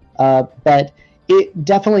Fox, but it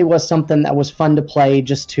definitely was something that was fun to play,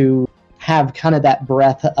 just to have kind of that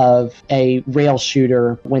breath of a rail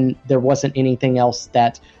shooter when there wasn't anything else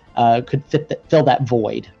that could fill that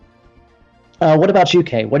void. What about you,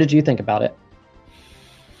 Kay? What did you think about it?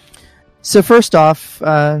 So first off,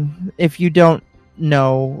 if you don't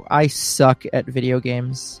know, I suck at video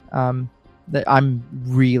games. That I'm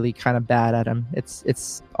really kind of bad at them.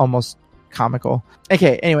 It's almost comical.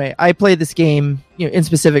 Okay, anyway, I played this game, in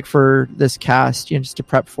specific for this cast, just to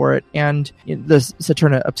prep for it, and the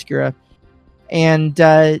Saturna Obscura, and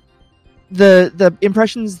the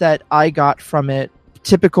impressions that I got from it,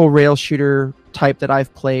 typical rail shooter type that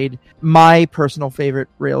I've played. My personal favorite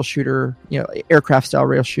rail shooter, aircraft style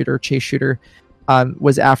rail shooter, chase shooter,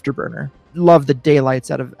 was Afterburner. Love the daylights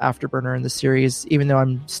out of Afterburner in the series, even though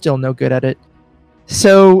I'm still no good at it.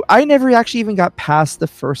 So I never actually even got past the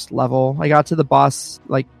first level. I got to the boss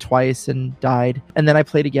like twice and died, and then I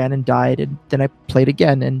played again and died, and then I played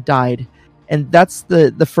again and died. And that's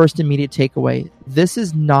the first immediate takeaway. This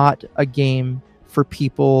is not a game for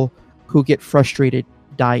people who get frustrated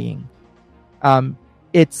dying. We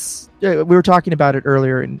were talking about it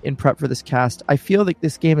earlier in prep for this cast. I feel like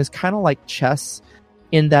this game is kind of like chess,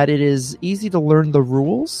 in that it is easy to learn the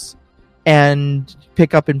rules and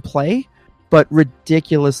pick up and play, but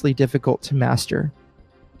ridiculously difficult to master.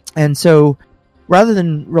 And so rather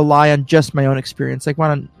than rely on just my own experience, I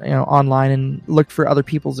went on online and looked for other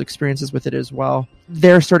people's experiences with it as well.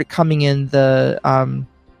 There started coming in the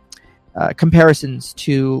comparisons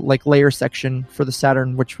to like Layer Section for the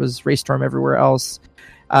Saturn, which was Race Storm everywhere else.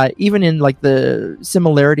 Even in like the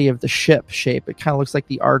similarity of the ship shape, it kind of looks like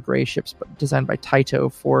the R Gray ships designed by Taito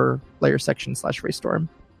for Layer Section / Race Storm.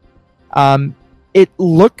 It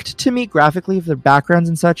looked to me graphically, the backgrounds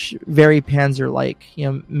and such, very Panzer-like.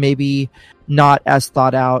 Maybe not as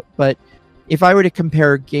thought out, but if I were to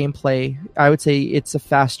compare gameplay, I would say it's a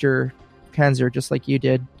faster Panzer, just like you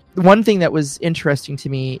did. The one thing that was interesting to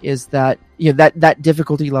me is that that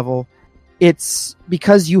difficulty level, it's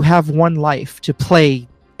because you have one life to play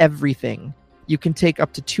everything. You can take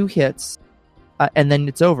up to 2 hits, and then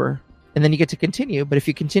it's over. And then you get to continue, but if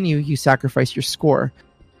you continue, you sacrifice your score.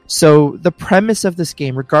 So the premise of this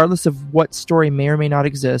game, regardless of what story may or may not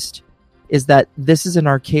exist, is that this is an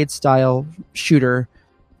arcade-style shooter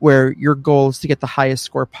where your goal is to get the highest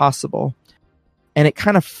score possible. And it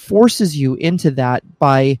kind of forces you into that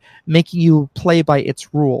by making you play by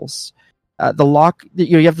its rules. The lock,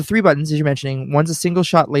 you have the 3 buttons, as you're mentioning. One's a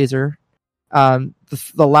single-shot laser.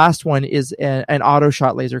 The last one is an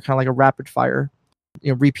auto-shot laser, kind of like a rapid-fire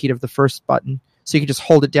repeat of the first button. So you can just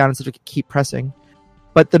hold it down instead of keep pressing.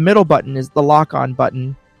 But the middle button is the lock-on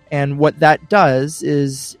button. And what that does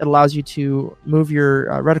is it allows you to move your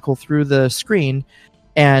reticle through the screen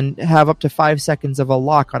and have up to 5 seconds of a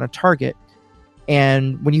lock on a target.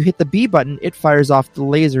 And when you hit the B button, it fires off the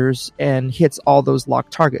lasers and hits all those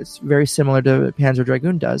locked targets, very similar to what Panzer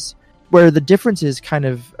Dragoon does. Where the differences kind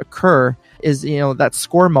of occur is, that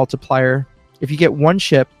score multiplier. If you get one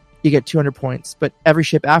ship, you get 200 points, but every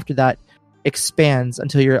ship after that expands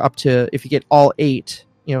until you're up to, if you get all 8,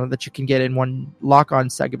 that you can get in one lock-on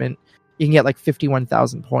segment, you can get like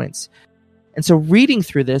 51,000 points. And so reading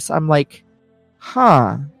through this, I'm like,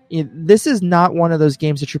 this is not one of those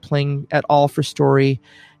games that you're playing at all for story.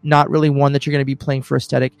 not really one that you're going to be playing for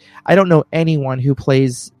aesthetic. I don't know anyone who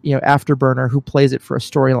plays, Afterburner who plays it for a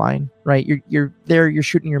storyline, right? You're there, you're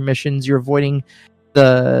shooting your missions, you're avoiding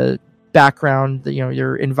the background,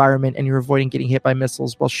 your environment, and you're avoiding getting hit by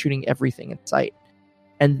missiles while shooting everything in sight.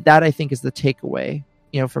 And that, I think, is the takeaway,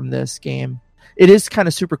 from this game. It is kind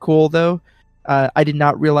of super cool, though. I did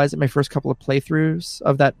not realize it my first couple of playthroughs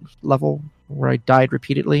of that level where I died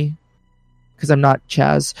repeatedly because I'm not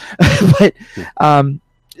Chaz. But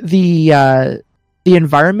the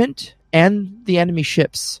environment and the enemy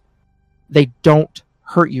ships, they don't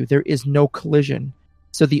hurt you. There is no collision.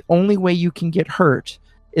 So the only way you can get hurt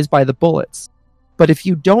is by the bullets. But if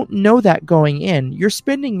you don't know that going in, you're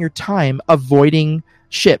spending your time avoiding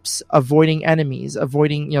ships, avoiding enemies,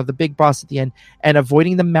 avoiding, the big boss at the end, and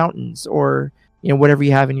avoiding the mountains or, whatever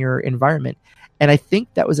you have in your environment. And I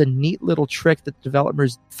think that was a neat little trick that the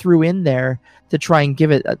developers threw in there to try and give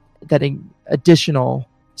it that additional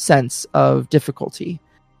sense of difficulty.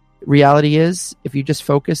 Reality is, if you just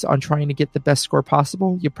focus on trying to get the best score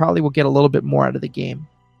possible, you probably will get a little bit more out of the game.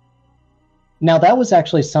 Now, that was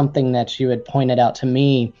actually something that you had pointed out to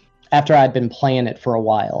me after I'd been playing it for a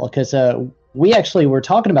while, because we actually were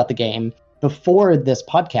talking about the game before this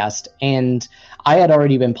podcast, and I had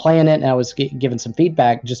already been playing it, and I was giving some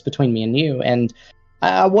feedback just between me and you, and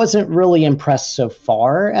I wasn't really impressed so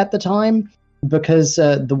far at the time, because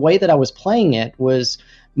the way that I was playing it was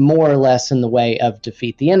more or less in the way of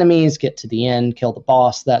defeat the enemies, get to the end, kill the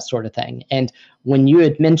boss, that sort of thing. And when you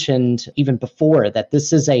had mentioned even before that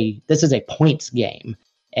this is a points game,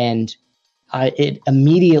 and it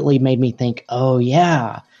immediately made me think, oh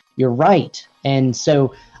yeah, you're right. And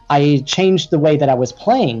so I changed the way that I was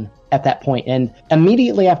playing at that point, and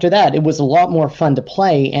immediately after that, it was a lot more fun to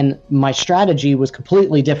play, and my strategy was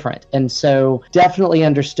completely different. And so definitely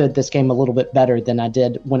understood this game a little bit better than I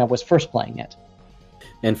did when I was first playing it.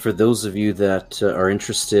 And for those of you that are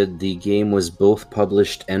interested, the game was both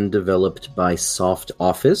published and developed by Soft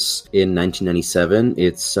Office in 1997.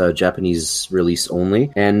 It's Japanese release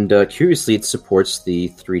only, and curiously, it supports the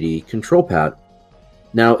 3D control pad.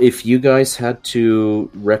 Now, if you guys had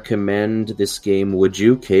to recommend this game, would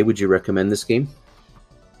you recommend this game?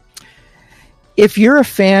 If you're a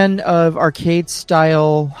fan of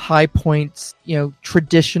arcade-style, high points,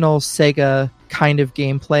 traditional Sega kind of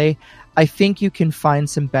gameplay, I think you can find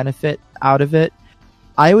some benefit out of it.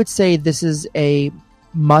 I would say this is a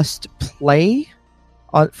must-play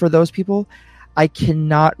for those people. I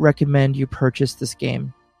cannot recommend you purchase this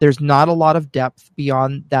game. There's not a lot of depth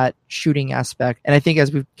beyond that shooting aspect. And I think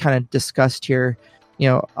as we've kind of discussed here,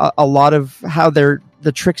 a lot of how the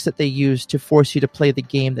tricks that they use to force you to play the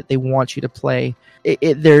game that they want you to play,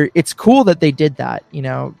 it's cool that they did that,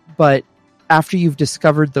 but after you've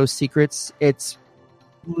discovered those secrets, it's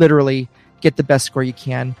literally get the best score you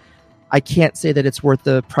can. I can't say that it's worth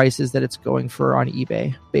the prices that it's going for on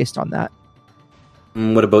eBay based on that.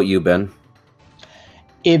 What about you, Ben?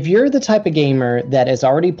 If you're the type of gamer that has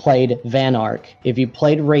already played Van Ark, if you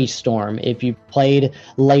played Raystorm, if you've played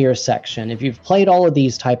Layer Section, if you've played all of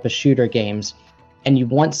these type of shooter games, and you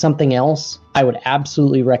want something else, I would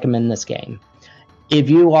absolutely recommend this game.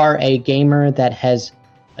 If you are a gamer that has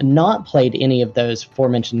not played any of those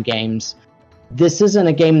aforementioned games, this isn't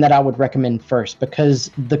a game that I would recommend first,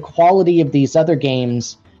 because the quality of these other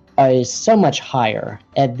games is so much higher,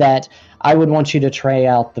 and that I would want you to try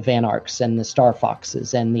out the Van Arks and the Star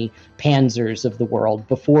Foxes and the Panzers of the world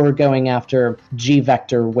before going after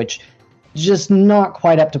G-Vector, which just not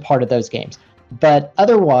quite up to part of those games. But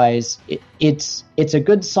otherwise, it's a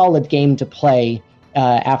good, solid game to play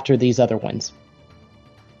after these other ones.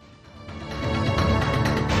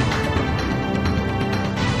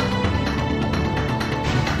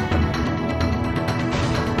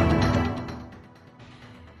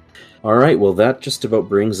 All right, well, that just about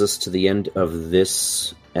brings us to the end of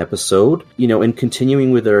this episode. In continuing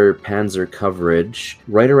with our Panzer coverage,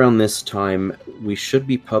 right around this time, we should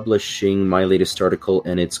be publishing my latest article,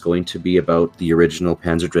 and it's going to be about the original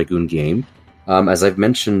Panzer Dragoon game. As I've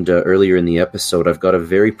mentioned earlier in the episode, I've got a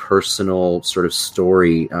very personal sort of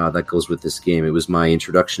story that goes with this game. It was my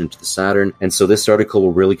introduction to the Saturn, and so this article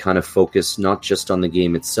will really kind of focus not just on the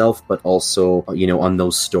game itself, but also, on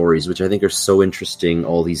those stories, which I think are so interesting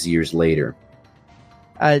all these years later.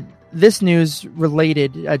 This news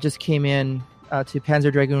related just came in to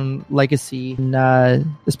Panzer Dragoon Legacy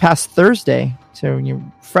this past Thursday, so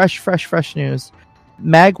fresh news.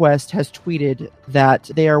 MagWest has tweeted that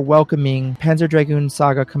they are welcoming Panzer Dragoon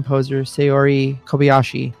Saga composer Sayori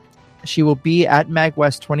Kobayashi. She will be at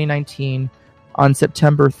MagWest 2019 on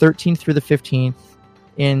September 13th through the 15th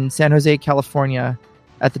in San Jose, California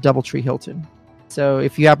at the Doubletree Hilton. So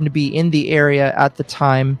if you happen to be in the area at the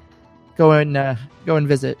time, go and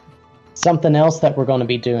visit. Something else that we're going to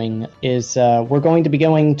be doing is we're going to be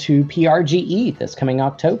going to PRGE this coming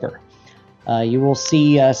October. You will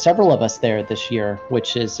see several of us there this year,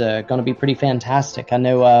 which is going to be pretty fantastic. I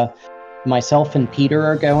know myself and Peter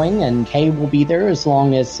are going, and Kay will be there as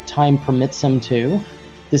long as time permits him to.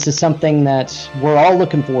 This is something that we're all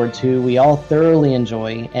looking forward to, we all thoroughly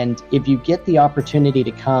enjoy, and if you get the opportunity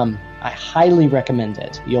to come, I highly recommend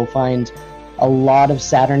it. You'll find a lot of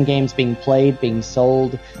Saturn games being played, being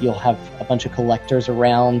sold. You'll have a bunch of collectors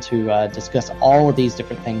around to discuss all of these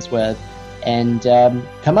different things with, and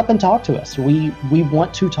come up and talk to us. We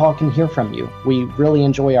want to talk and hear from you. We really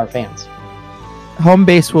enjoy our fans. Home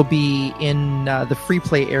base will be in the free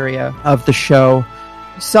play area of the show.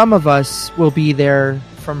 Some of us will be there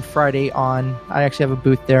from Friday on. I actually have a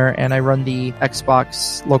booth there, and I run the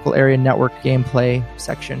Xbox local area network gameplay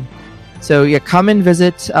section. So yeah, come and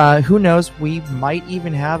visit. Who knows, we might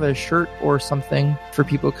even have a shirt or something for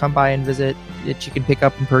people to come by and visit that you can pick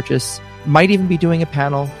up and purchase. Might even be doing a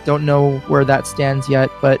panel. Don't know where that stands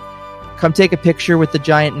yet, but come take a picture with the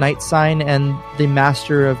giant knight sign and the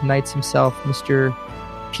master of knights himself, Mr.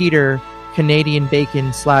 Peter Canadian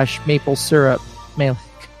Bacon / Maple Syrup Malik.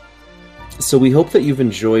 So we hope that you've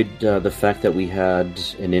enjoyed the fact that we had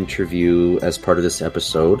an interview as part of this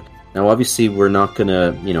episode. Now, obviously, we're not going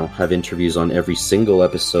to, have interviews on every single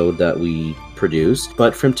episode that we produce,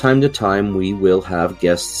 but from time to time, we will have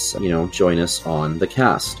guests, join us on the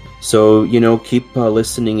cast. So, keep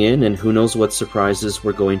listening in, and who knows what surprises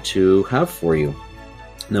we're going to have for you.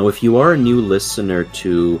 Now, if you are a new listener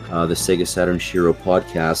to the Sega Saturn Shiro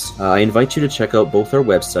podcast, I invite you to check out both our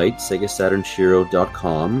websites,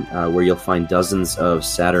 SegaSaturnShiro.com, where you'll find dozens of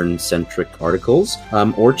Saturn-centric articles,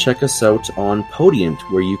 or check us out on Podiant,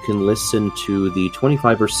 where you can listen to the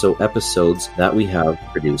 25 or so episodes that we have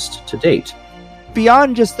produced to date.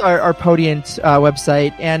 Beyond just our Podiant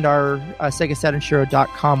website and our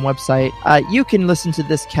SegaSaturnShiro.com website, you can listen to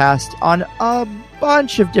this cast on a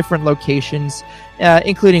bunch of different locations,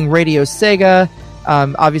 including Radio Sega,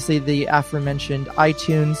 obviously the aforementioned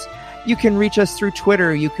iTunes. You can reach us through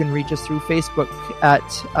Twitter. You can reach us through Facebook at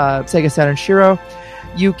Sega Saturn Shiro.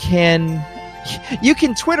 You can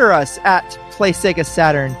Twitter us at Play Sega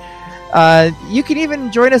Saturn. You can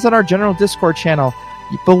even join us on our general Discord channel.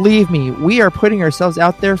 Believe me, we are putting ourselves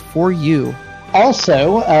out there for you.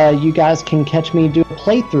 Also, you guys can catch me do a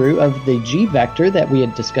playthrough of the G-Vector that we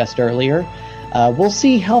had discussed earlier. We'll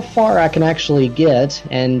see how far I can actually get,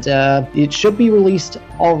 and it should be released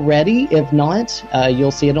already. If not,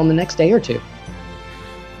 you'll see it on the next day or two.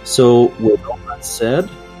 So, with all that said,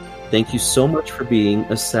 thank you so much for being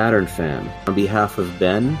a Saturn fan. On behalf of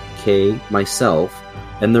Ben, Kay, myself,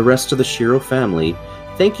 and the rest of the Shiro family,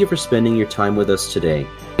 thank you for spending your time with us today.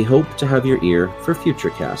 We hope to have your ear for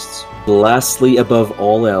future casts. Lastly, above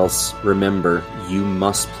all else, remember, you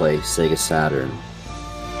must play Sega Saturn.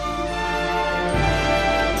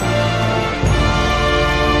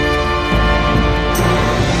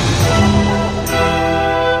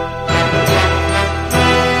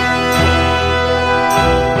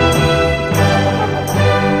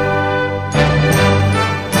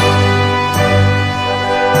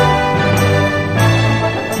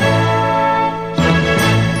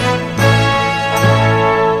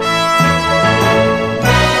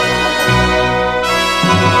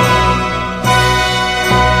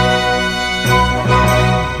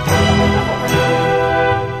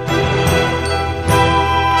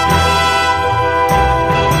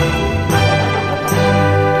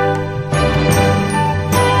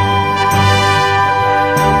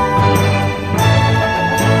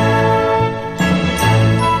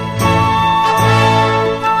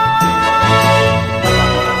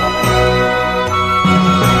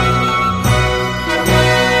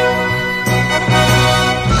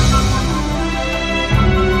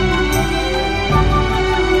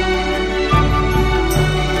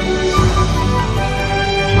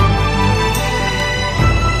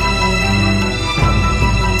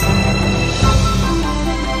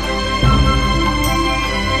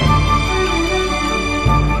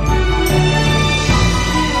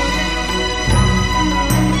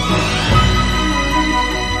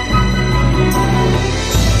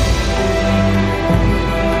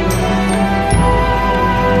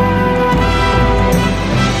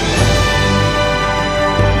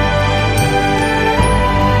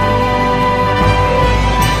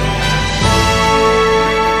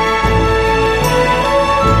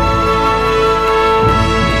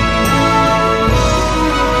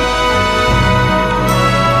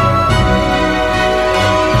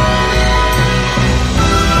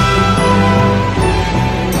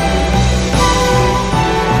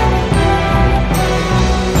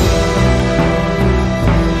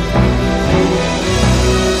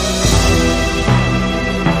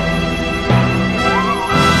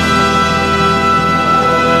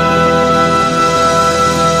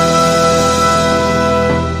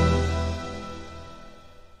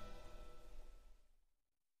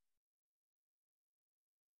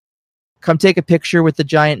 come take a picture with the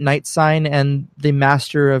giant knight sign and the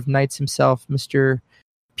master of knights himself, Mr.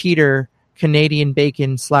 Peter Canadian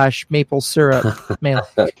Bacon / maple syrup. Mail.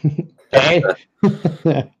 Hey.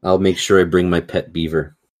 I'll make sure I bring my pet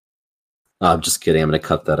beaver. I'm just kidding. I'm going to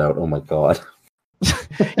cut that out. Oh my god.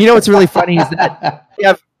 You know what's really funny is that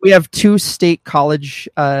we have 2 state college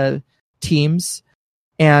teams,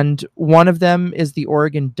 and one of them is the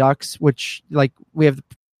Oregon Ducks, which like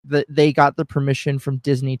they got the permission from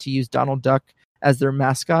Disney to use Donald Duck as their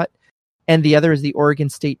mascot, and the other is the Oregon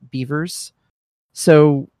State Beavers.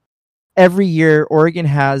 So every year, Oregon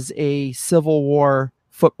has a Civil War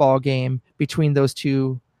football game between those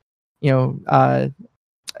two,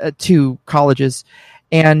 2 colleges.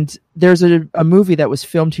 And there's a movie that was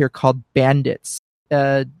filmed here called Bandits.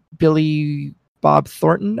 Billy Bob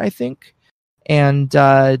Thornton, I think, and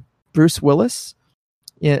Bruce Willis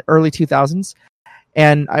in early 2000s.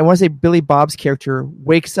 And I want to say Billy Bob's character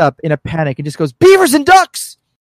wakes up in a panic and just goes, "Beavers and ducks!"